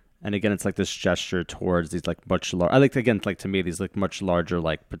 And again, it's like this gesture towards these like much larger. I like again, like to me, these like much larger,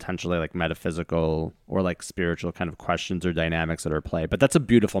 like potentially like metaphysical or like spiritual kind of questions or dynamics that are at play. But that's a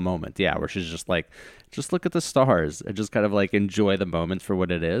beautiful moment, yeah, where she's just like, just look at the stars and just kind of like enjoy the moment for what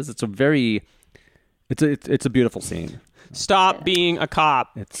it is. It's a very, it's a beautiful scene. Stop being a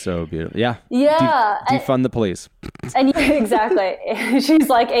cop. It's so beautiful. Yeah. Yeah. Defund the police. And exactly. She's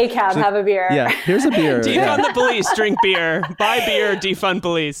like, a cab, have a beer. Yeah. Here's a beer. Defund the police, drink beer, buy beer, defund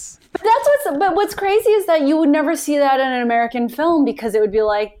police. But what's crazy is that you would never see that in an American film because it would be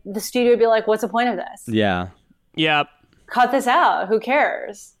like, the studio would be like, what's the point of this? Yeah. Yep. Cut this out. Who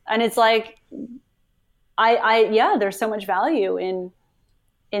cares? And it's like, there's so much value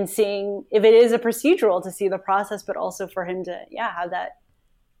in seeing, if it is a procedural, to see the process, but also for him to, have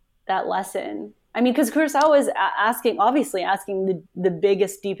that lesson. I mean, because Kurosawa is asking the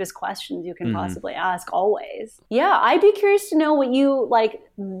biggest, deepest questions you can possibly ask always. Yeah, I'd be curious to know what you, like,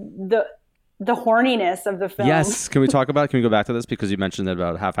 the horniness of the film. Yes. Can we go back to this? Because you mentioned it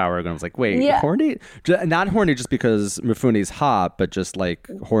about a half hour ago. I was like, wait, horny? Not horny just because Mifune's hot, but just like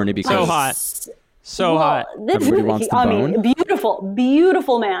horny because... So hot. So hot. Everybody wants the bone.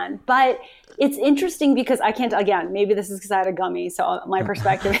 Beautiful man. But it's interesting because I can't, again, maybe this is because I had a gummy, so my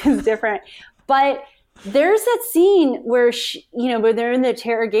perspective is different. But there's that scene where where they're in the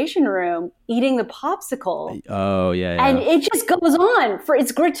interrogation room eating the popsicle. Oh, yeah. And it just goes on.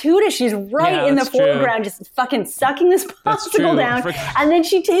 It's gratuitous. She's right in the foreground, just fucking sucking this popsicle down. And then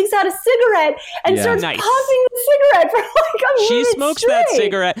she takes out a cigarette and starts puffing the cigarette for like a minute She smokes straight. that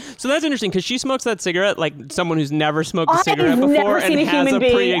cigarette. So that's interesting because she smokes that cigarette like someone who's never smoked a cigarette never before seen and a has human a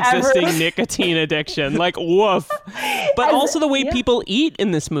being pre-existing ever. nicotine addiction. Like, woof. But also the way people eat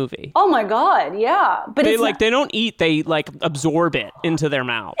in this movie. Oh my God, yeah. But They don't eat, they like absorb it into their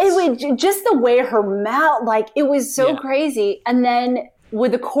mouths. It was just the way her mouth, like, it was so crazy. And then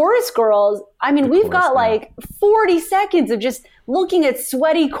with the chorus girls, I mean, we've got like 40 seconds of just looking at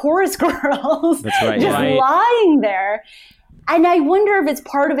sweaty chorus girls. That's right. Just lying there. And I wonder if it's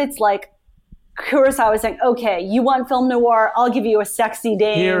part of it's like Kurosawa saying, okay, you want film noir, I'll give you a sexy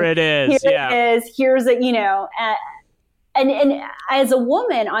dame. Here it is. Here it is. Here's a, and as a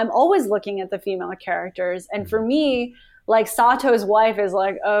woman, I'm always looking at the female characters. And for me, like, Sato's wife is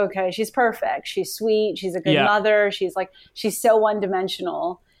like, okay, she's perfect. She's sweet. She's a good mother. She's so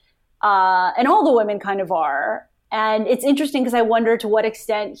one-dimensional. And all the women kind of are. And it's interesting because I wonder to what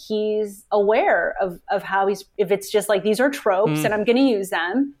extent he's aware of how if it's just like, these are tropes and I'm going to use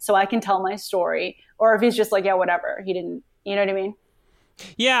them so I can tell my story. Or if he's just like, yeah, whatever. He didn't, you know what I mean?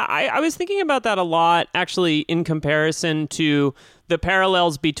 Yeah, I was thinking about that a lot, actually, in comparison to the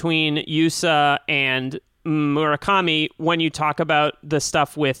parallels between Yusa and Murakami when you talk about the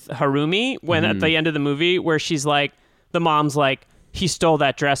stuff with Harumi, when at the end of the movie where she's like, the mom's like, he stole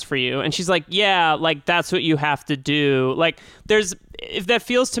that dress for you. And she's like, yeah, like, that's what you have to do. Like, if that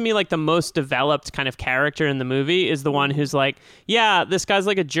feels to me like the most developed kind of character in the movie is the one who's like, yeah, this guy's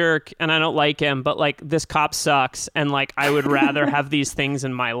like a jerk and I don't like him, but like, this cop sucks and like, I would rather have these things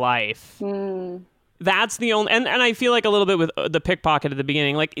in my life. That's the only, and I feel like a little bit with the pickpocket at the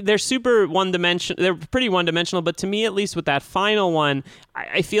beginning, like they're super one-dimensional, they're pretty one-dimensional, but to me, at least with that final one,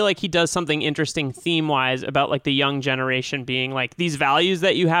 I feel like he does something interesting theme-wise about like the young generation being like, these values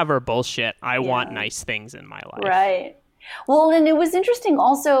that you have are bullshit. I want nice things in my life. Right. Well, and it was interesting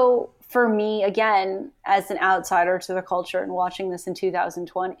also for me, again, as an outsider to the culture and watching this in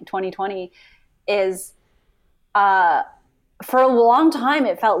 2020, is for a long time,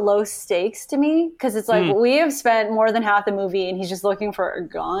 it felt low stakes to me because it's like we have spent more than half the movie and he's just looking for a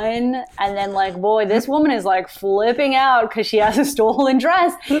gun. And then like, boy, this woman is like flipping out because she has a stolen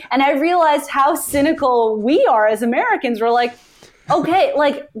dress. And I realized how cynical we are as Americans. We're like, okay,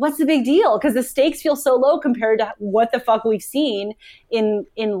 like what's the big deal? Because the stakes feel so low compared to what the fuck we've seen in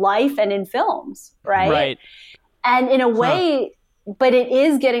life and in films, right? Right. And in a way, but it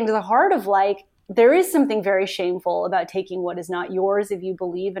is getting to the heart of like, there is something very shameful about taking what is not yours if you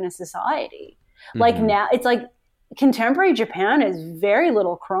believe in a society. Like now, it's like contemporary Japan is very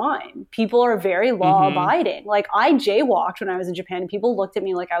little crime. People are very law abiding. Like I jaywalked when I was in Japan and people looked at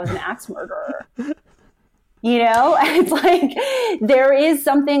me like I was an axe murderer. You know, and it's like there is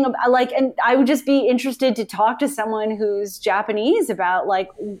something like, and I would just be interested to talk to someone who's Japanese about like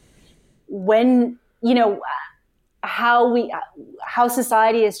when, you know, how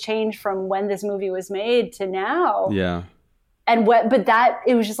society has changed from when this movie was made to now. Yeah. And but that,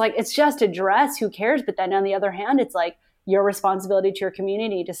 it was just like, it's just a dress, who cares? But then on the other hand, it's like your responsibility to your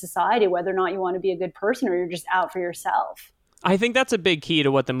community, to society, whether or not you want to be a good person or you're just out for yourself. I think that's a big key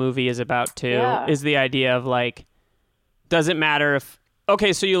to what the movie is about too, is the idea of like, does it matter if,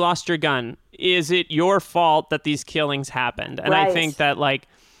 okay, so you lost your gun. Is it your fault that these killings happened? And I think that like,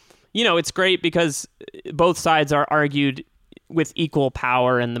 you know, it's great because both sides are argued with equal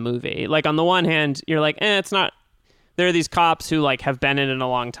power in the movie. Like on the one hand, you're like, it's not, there are these cops who like have been in it a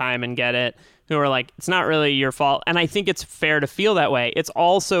long time and get it, who are like, it's not really your fault. And I think it's fair to feel that way. It's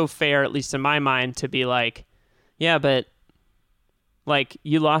also fair, at least in my mind, to be like, yeah, but like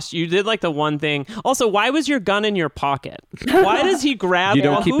you did like the one thing. Also, why was your gun in your pocket? Why does he grab? You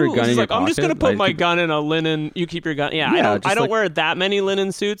don't keep your gun in your pocket? I'm just gonna put my gun in a linen. You keep your gun. Yeah, I don't wear that many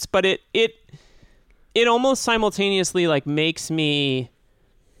linen suits, but it almost simultaneously like makes me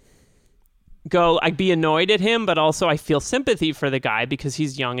go. I'd be annoyed at him, but also I feel sympathy for the guy because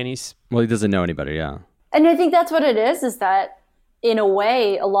he's young and he doesn't know anybody. Yeah, and I think that's what it is that. In a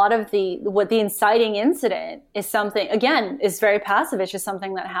way, a lot of the inciting incident is something, again, is very passive. It's just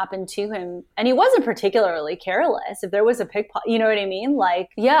something that happened to him. And he wasn't particularly careless. If there was a pickpocket, you know what I mean? Like,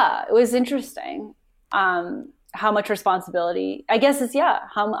 yeah, it was interesting. How much responsibility, I guess it's,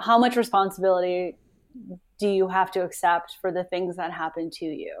 how much responsibility do you have to accept for the things that happen to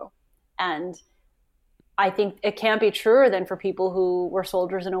you? And I think it can't be truer than for people who were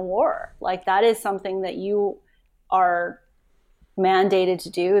soldiers in a war. Like that is something that you are mandated to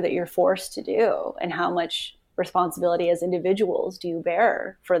do, that you're forced to do, and how much responsibility as individuals do you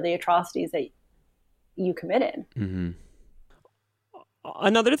bear for the atrocities that you committed.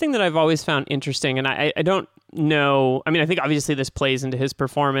 Another thing that I've always found interesting, and I don't know, I mean, I think obviously this plays into his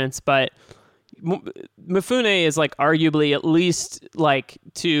performance, but Mifune is like arguably, at least like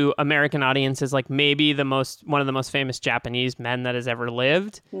to American audiences, like maybe one of the most famous Japanese men that has ever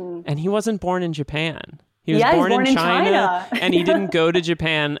lived. And he wasn't born in Japan. He was born in China and he didn't go to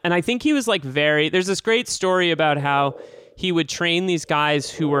Japan. And I think he was like there's this great story about how he would train these guys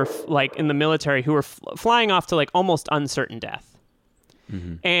who were like in the military, who were flying off to like almost uncertain death.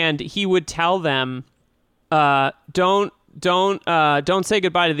 And he would tell them, don't say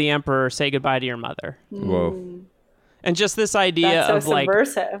goodbye to the emperor, say goodbye to your mother. Whoa. And just this idea That's so of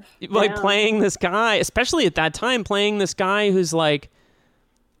subversive. like playing this guy, especially at that time, playing this guy who's like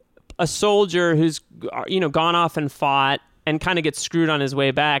a soldier who's, you know, gone off and fought and kind of gets screwed on his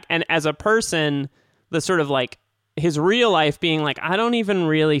way back. And as a person, the sort of like his real life being like, I don't even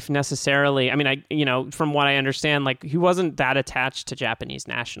really necessarily, I mean, you know, from what I understand, like he wasn't that attached to Japanese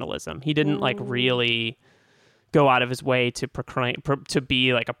nationalism. He didn't like really go out of his way to to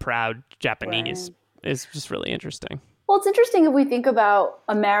be like a proud Japanese. Is just really interesting. Well, it's interesting if we think about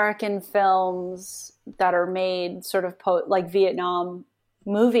American films that are made sort of like Vietnam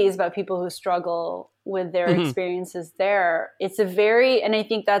movies about people who struggle with their experiences there. It's and I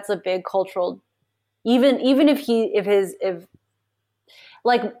think that's a big cultural, even if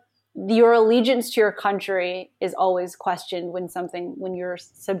like your allegiance to your country is always questioned when you're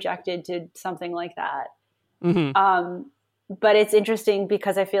subjected to something like that. But it's interesting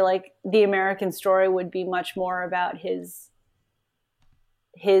because I feel like the American story would be much more about his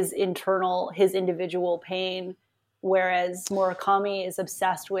individual pain, whereas Murakami is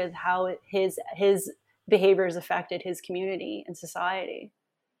obsessed with how his behaviors affected his community and society.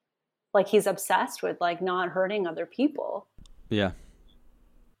 Like he's obsessed with like not hurting other people. Yeah.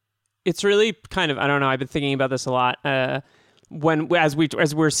 It's really kind of, I don't know, I've been thinking about this a lot. As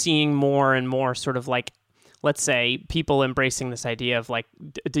we're seeing more and more sort of like, let's say, people embracing this idea of like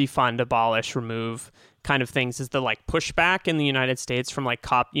defund, abolish, remove kind of things, is the like pushback in the United States from like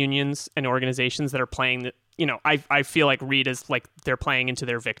cop unions and organizations that are playing you know, I feel like Reed is like they're playing into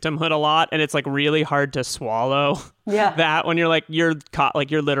their victimhood a lot, and it's like really hard to swallow that when you're like you're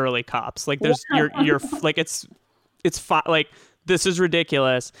literally cops. Like there's you're like it's like this is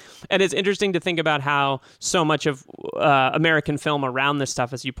ridiculous. And it's interesting to think about how so much of American film around this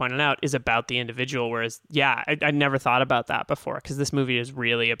stuff, as you pointed out, is about the individual. Whereas, I never thought about that before, because this movie is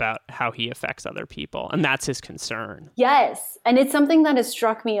really about how he affects other people. And that's his concern. Yes. And it's something that has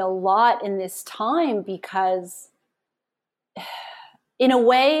struck me a lot in this time, because in a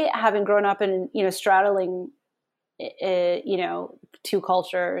way, having grown up in, straddling, two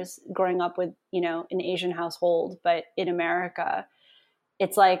cultures, growing up with, an Asian household, but in America,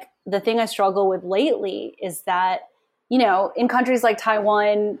 it's like the thing I struggle with lately is that, in countries like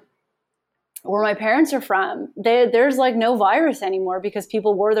Taiwan, where my parents are from, there's like no virus anymore because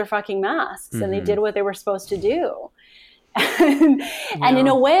people wore their fucking masks and they did what they were supposed to do. And in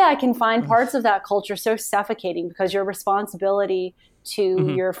a way, I can find parts of that culture so suffocating, because your responsibility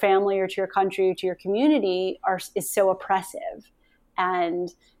to your family or to your country or to your community is so oppressive,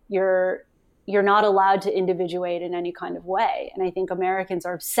 and you're not allowed to individuate in any kind of way. And I think Americans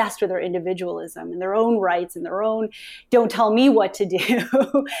are obsessed with their individualism and their own rights and their own don't tell me what to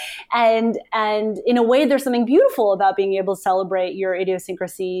do. and in a way, there's something beautiful about being able to celebrate your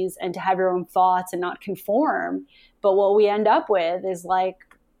idiosyncrasies and to have your own thoughts and not conform. But what we end up with is like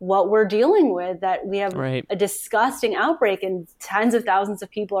what we're dealing with, that we have a disgusting outbreak and tens of thousands of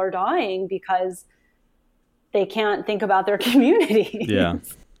people are dying because they can't think about their community. Yeah.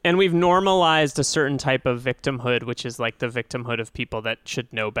 And we've normalized a certain type of victimhood, which is like the victimhood of people that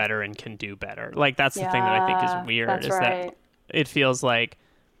should know better and can do better. Like that's the thing that I think is weird, that it feels like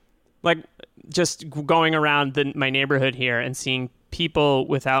just going around my neighborhood here and seeing people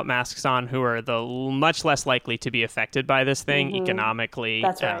without masks on who are much less likely to be affected by this thing economically.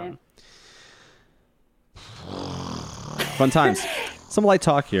 That's right. Fun times. Some light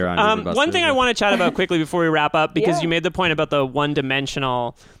talk here on one thing I want to chat about quickly before we wrap up, because you made the point about the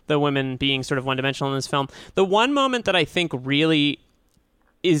women being sort of one-dimensional in this film. The one moment that I think really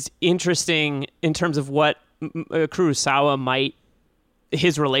is interesting in terms of what Kurosawa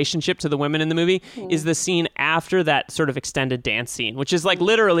his relationship to the women in the movie is the scene after that sort of extended dance scene, which is like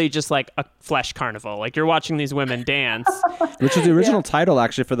literally just like a flesh carnival. Like you're watching these women dance, which was the original title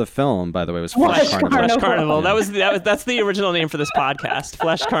actually for the film, by the way, was Flesh Carnival. Flesh Carnival. That's the original name for this podcast,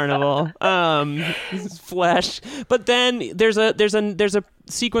 Flesh Carnival. Flesh. But then there's a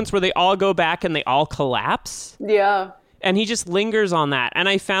sequence where they all go back and they all collapse. Yeah. And he just lingers on that, and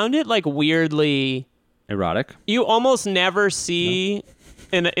I found it like weirdly erotic. You almost never see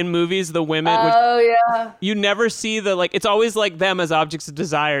in movies the women. You never see it's always like them as objects of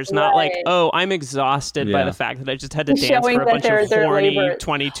desires, not like, oh, I'm exhausted by the fact that I just had to dance for a bunch of horny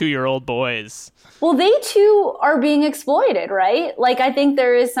 22-year-old boys. Well, they too are being exploited, right? Like I think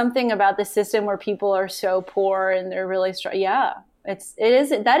there is something about the system where people are so poor and they're really strong. Yeah,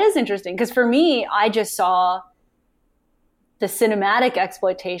 that is interesting, because for me, I just saw the cinematic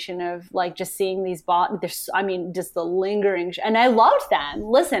exploitation of like just seeing these just the lingering, and I loved them.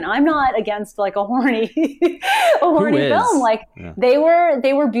 Listen, I'm not against like a horny film. Like they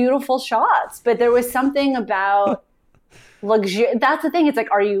were beautiful shots, but there was something about that's the thing. It's like,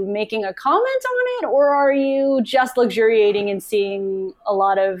 are you making a comment on it, or are you just luxuriating and seeing a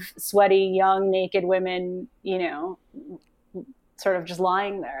lot of sweaty, young, naked women, sort of just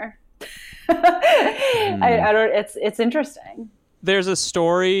lying there? I don't. It's interesting. There's a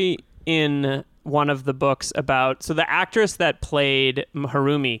story in one of the books about the actress that played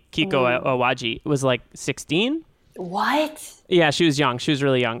Harumi, Kiko Awaji, was like 16. What? Yeah, she was young. She was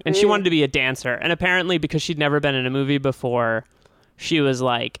really young, and she wanted to be a dancer. And apparently, because she'd never been in a movie before, she was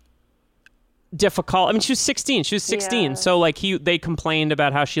like difficult. I mean, she was 16. She was 16. Yeah. So like they complained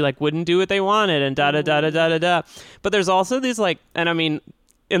about how she like wouldn't do what they wanted and da da da da da da. But there's also these like, and I mean,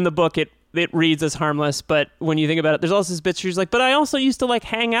 in the book it reads as harmless, but when you think about it, there's also this bit she's like, but I also used to like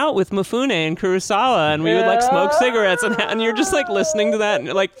hang out with Mifune and Kurosawa, and we would like smoke cigarettes, and you're just like listening to that,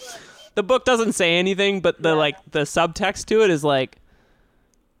 and like the book doesn't say anything, but the like the subtext to it is like,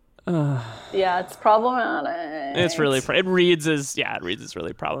 it's problematic. It's really it reads as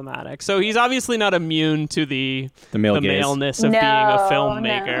really problematic. So he's obviously not immune to the maleness of being a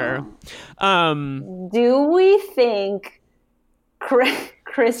filmmaker. No. Do we think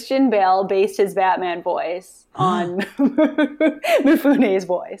Christian Bale based his Batman voice on Mifune's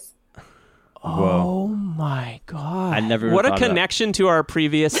voice? Oh my God. I never What a connection to our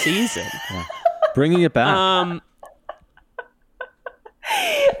previous season. Bringing it back.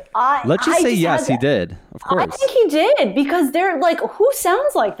 Let's just say yes, he did. Of course. I think he did, because they're like, who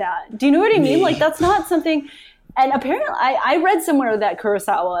sounds like that? Do you know what I mean? Like, that's not something. And apparently, I read somewhere that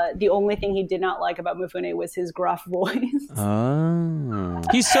Kurosawa, the only thing he did not like about Mifune was his gruff voice. Oh.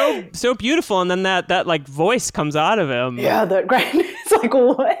 He's so beautiful, and then that like voice comes out of him. Yeah, it's like,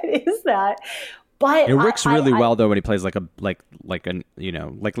 what is that? But It works really well though when he plays like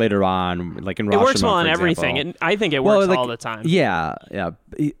later on, like in Rashomon. It works well for on example. everything. I think it works like, all the time. Yeah.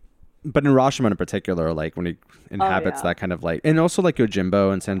 But in Rashomon in particular, like when he inhabits that kind of like, and also like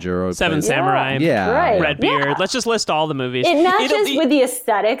Yojimbo and Sanjuro. Seven Samurai. Yeah. Right. Redbeard. Yeah. Let's just list all the movies. It matches with the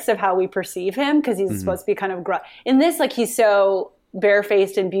aesthetics of how we perceive him, because he's supposed to be kind of gruff. In this, like, he's so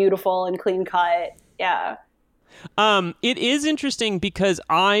barefaced and beautiful and clean cut. Yeah. It is interesting because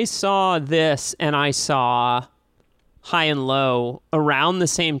I saw this and I saw High and Low around the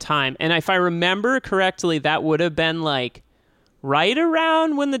same time. And if I remember correctly, that would have been like right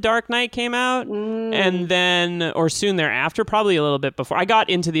around when The Dark Knight came out, and then, or soon thereafter, probably a little bit before. I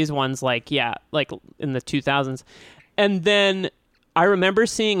got into these ones like in the 2000s. And then I remember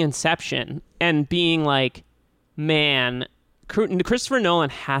seeing Inception and being like, man, Christopher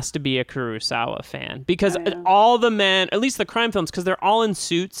Nolan has to be a Kurosawa fan, because all the men, at least the crime films, because they're all in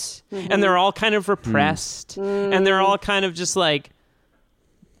suits and they're all kind of repressed and they're all kind of just like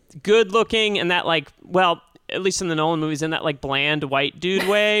good looking, and that like, well, at least in the Nolan movies, in that like bland white dude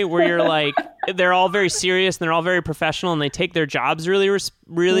way where you're like, they're all very serious and they're all very professional and they take their jobs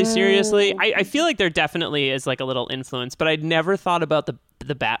really seriously. I feel like there definitely is like a little influence, but I'd never thought about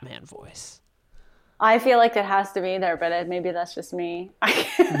the Batman voice. I feel like it has to be there, but maybe that's just me.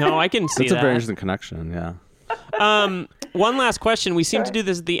 No, I can see That's that. a very interesting connection, yeah. One last question. We seem to do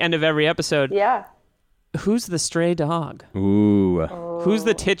this at the end of every episode. Yeah. Who's the stray dog? Ooh. Who's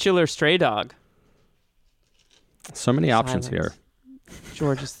the titular stray dog? So many options here.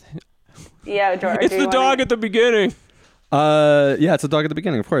 George is... Yeah, George. It's the dog at the beginning. Yeah, it's a dog at the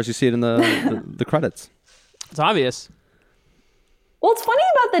beginning, of course. You see it in the credits. It's obvious. What's funny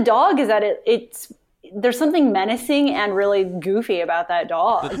about the dog is that it's there's something menacing and really goofy about that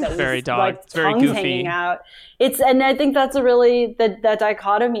dog. It's very dog. Like, it's very tongues goofy. hanging out. And I think that's that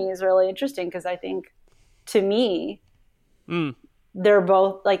dichotomy is really interesting, because I think, to me, they're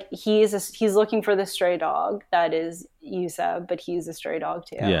both like, he's looking for the stray dog that is Yusef, but he's a stray dog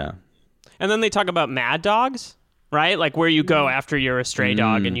too. Yeah. And then they talk about mad dogs, right? Like where you go after you're a stray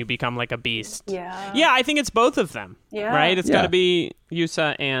dog and you become like a beast. Yeah. Yeah, I think it's both of them. Yeah. Right? It's got to be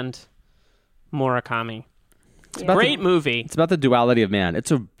Yusa and Murakami. Great movie. It's about the duality of man.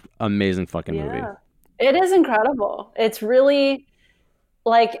 It's an amazing fucking movie. It is incredible. It's really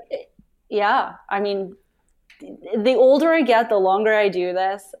like, yeah, I mean, the older I get, the longer I do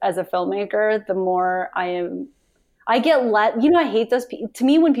this as a filmmaker, the more I get I hate those people. To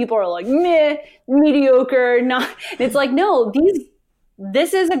me, when people are like, meh, mediocre, not, it's like, no,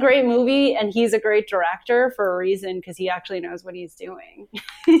 this is a great movie and he's a great director for a reason, because he actually knows what he's doing.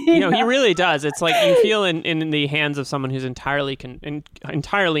 He really does. It's like you feel in the hands of someone who's entirely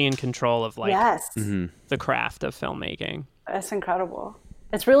in control of like the craft of filmmaking. That's incredible.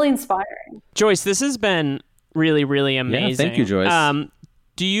 It's really inspiring. Joyce, this has been really, really amazing. Yeah, thank you, Joyce.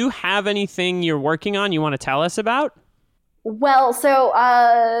 Do you have anything you're working on you want to tell us about? Well, so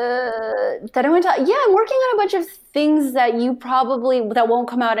that I went to, I'm working on a bunch of things that that won't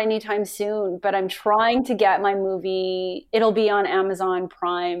come out anytime soon, but I'm trying to get my movie. It'll be on Amazon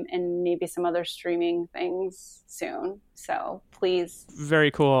Prime and maybe some other streaming things soon. So please.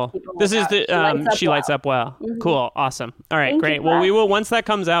 Very cool. This is the She Lights Up Well. Mm-hmm. Cool. Awesome. All right, Thank great. you, Well, we will, once that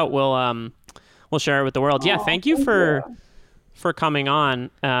comes out, we'll share it with the world. Yeah, thank you for coming on.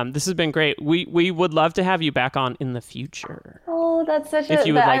 This has been great. We would love to have you back on in the future. Oh, that's such if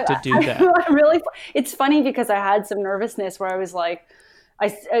you would like to do that. It's funny because I had some nervousness where I was like,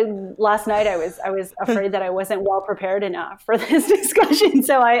 last night I was afraid that I wasn't well prepared enough for this discussion.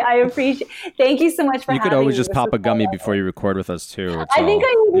 So I appreciate. Thank you so much for having me. You could always just pop a gummy before you record with us too. I think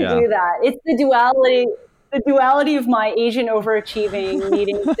I need to do that. It's the duality of my Asian overachieving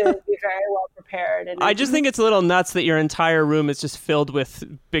needing to be very well prepared. And I just think it's a little nuts that your entire room is just filled with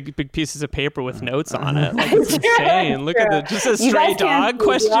big pieces of paper with notes on it. Like, it's insane. Look at just a stray dog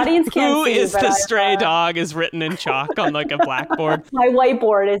question. Who is the stray dog is written in chalk on like a blackboard. My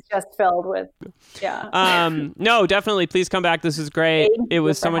whiteboard is just filled with, No, definitely. Please come back. This is great. It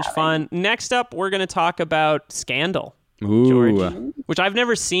was so much fun. Next up, we're going to talk about Scandal, George, which I've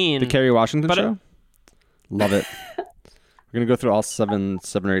never seen. The Kerry Washington show? Love it. We're gonna go through all seven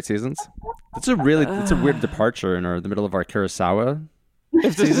or eight seasons. It's a weird departure in the middle of our Kurosawa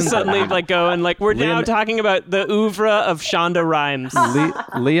If this is suddenly like going like we're now Liam- talking about the oeuvre of Shonda Rhimes.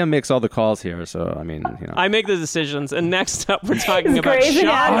 Liam makes all the calls here, so I mean, I make the decisions, and next up we're talking It's about Grey's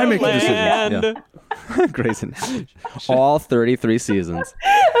Anatomy. I make the Shondaland. decisions. Yeah. Grey's Anatomy. All 33 seasons.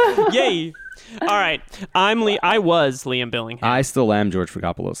 Yay! All right, I was Liam Billingham, I still am George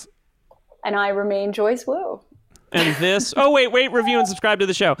Frigopoulos. And I remain Joyce Wu. and this. Oh wait, review and subscribe to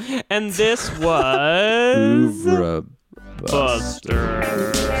the show. And this was Oeuvre Buster.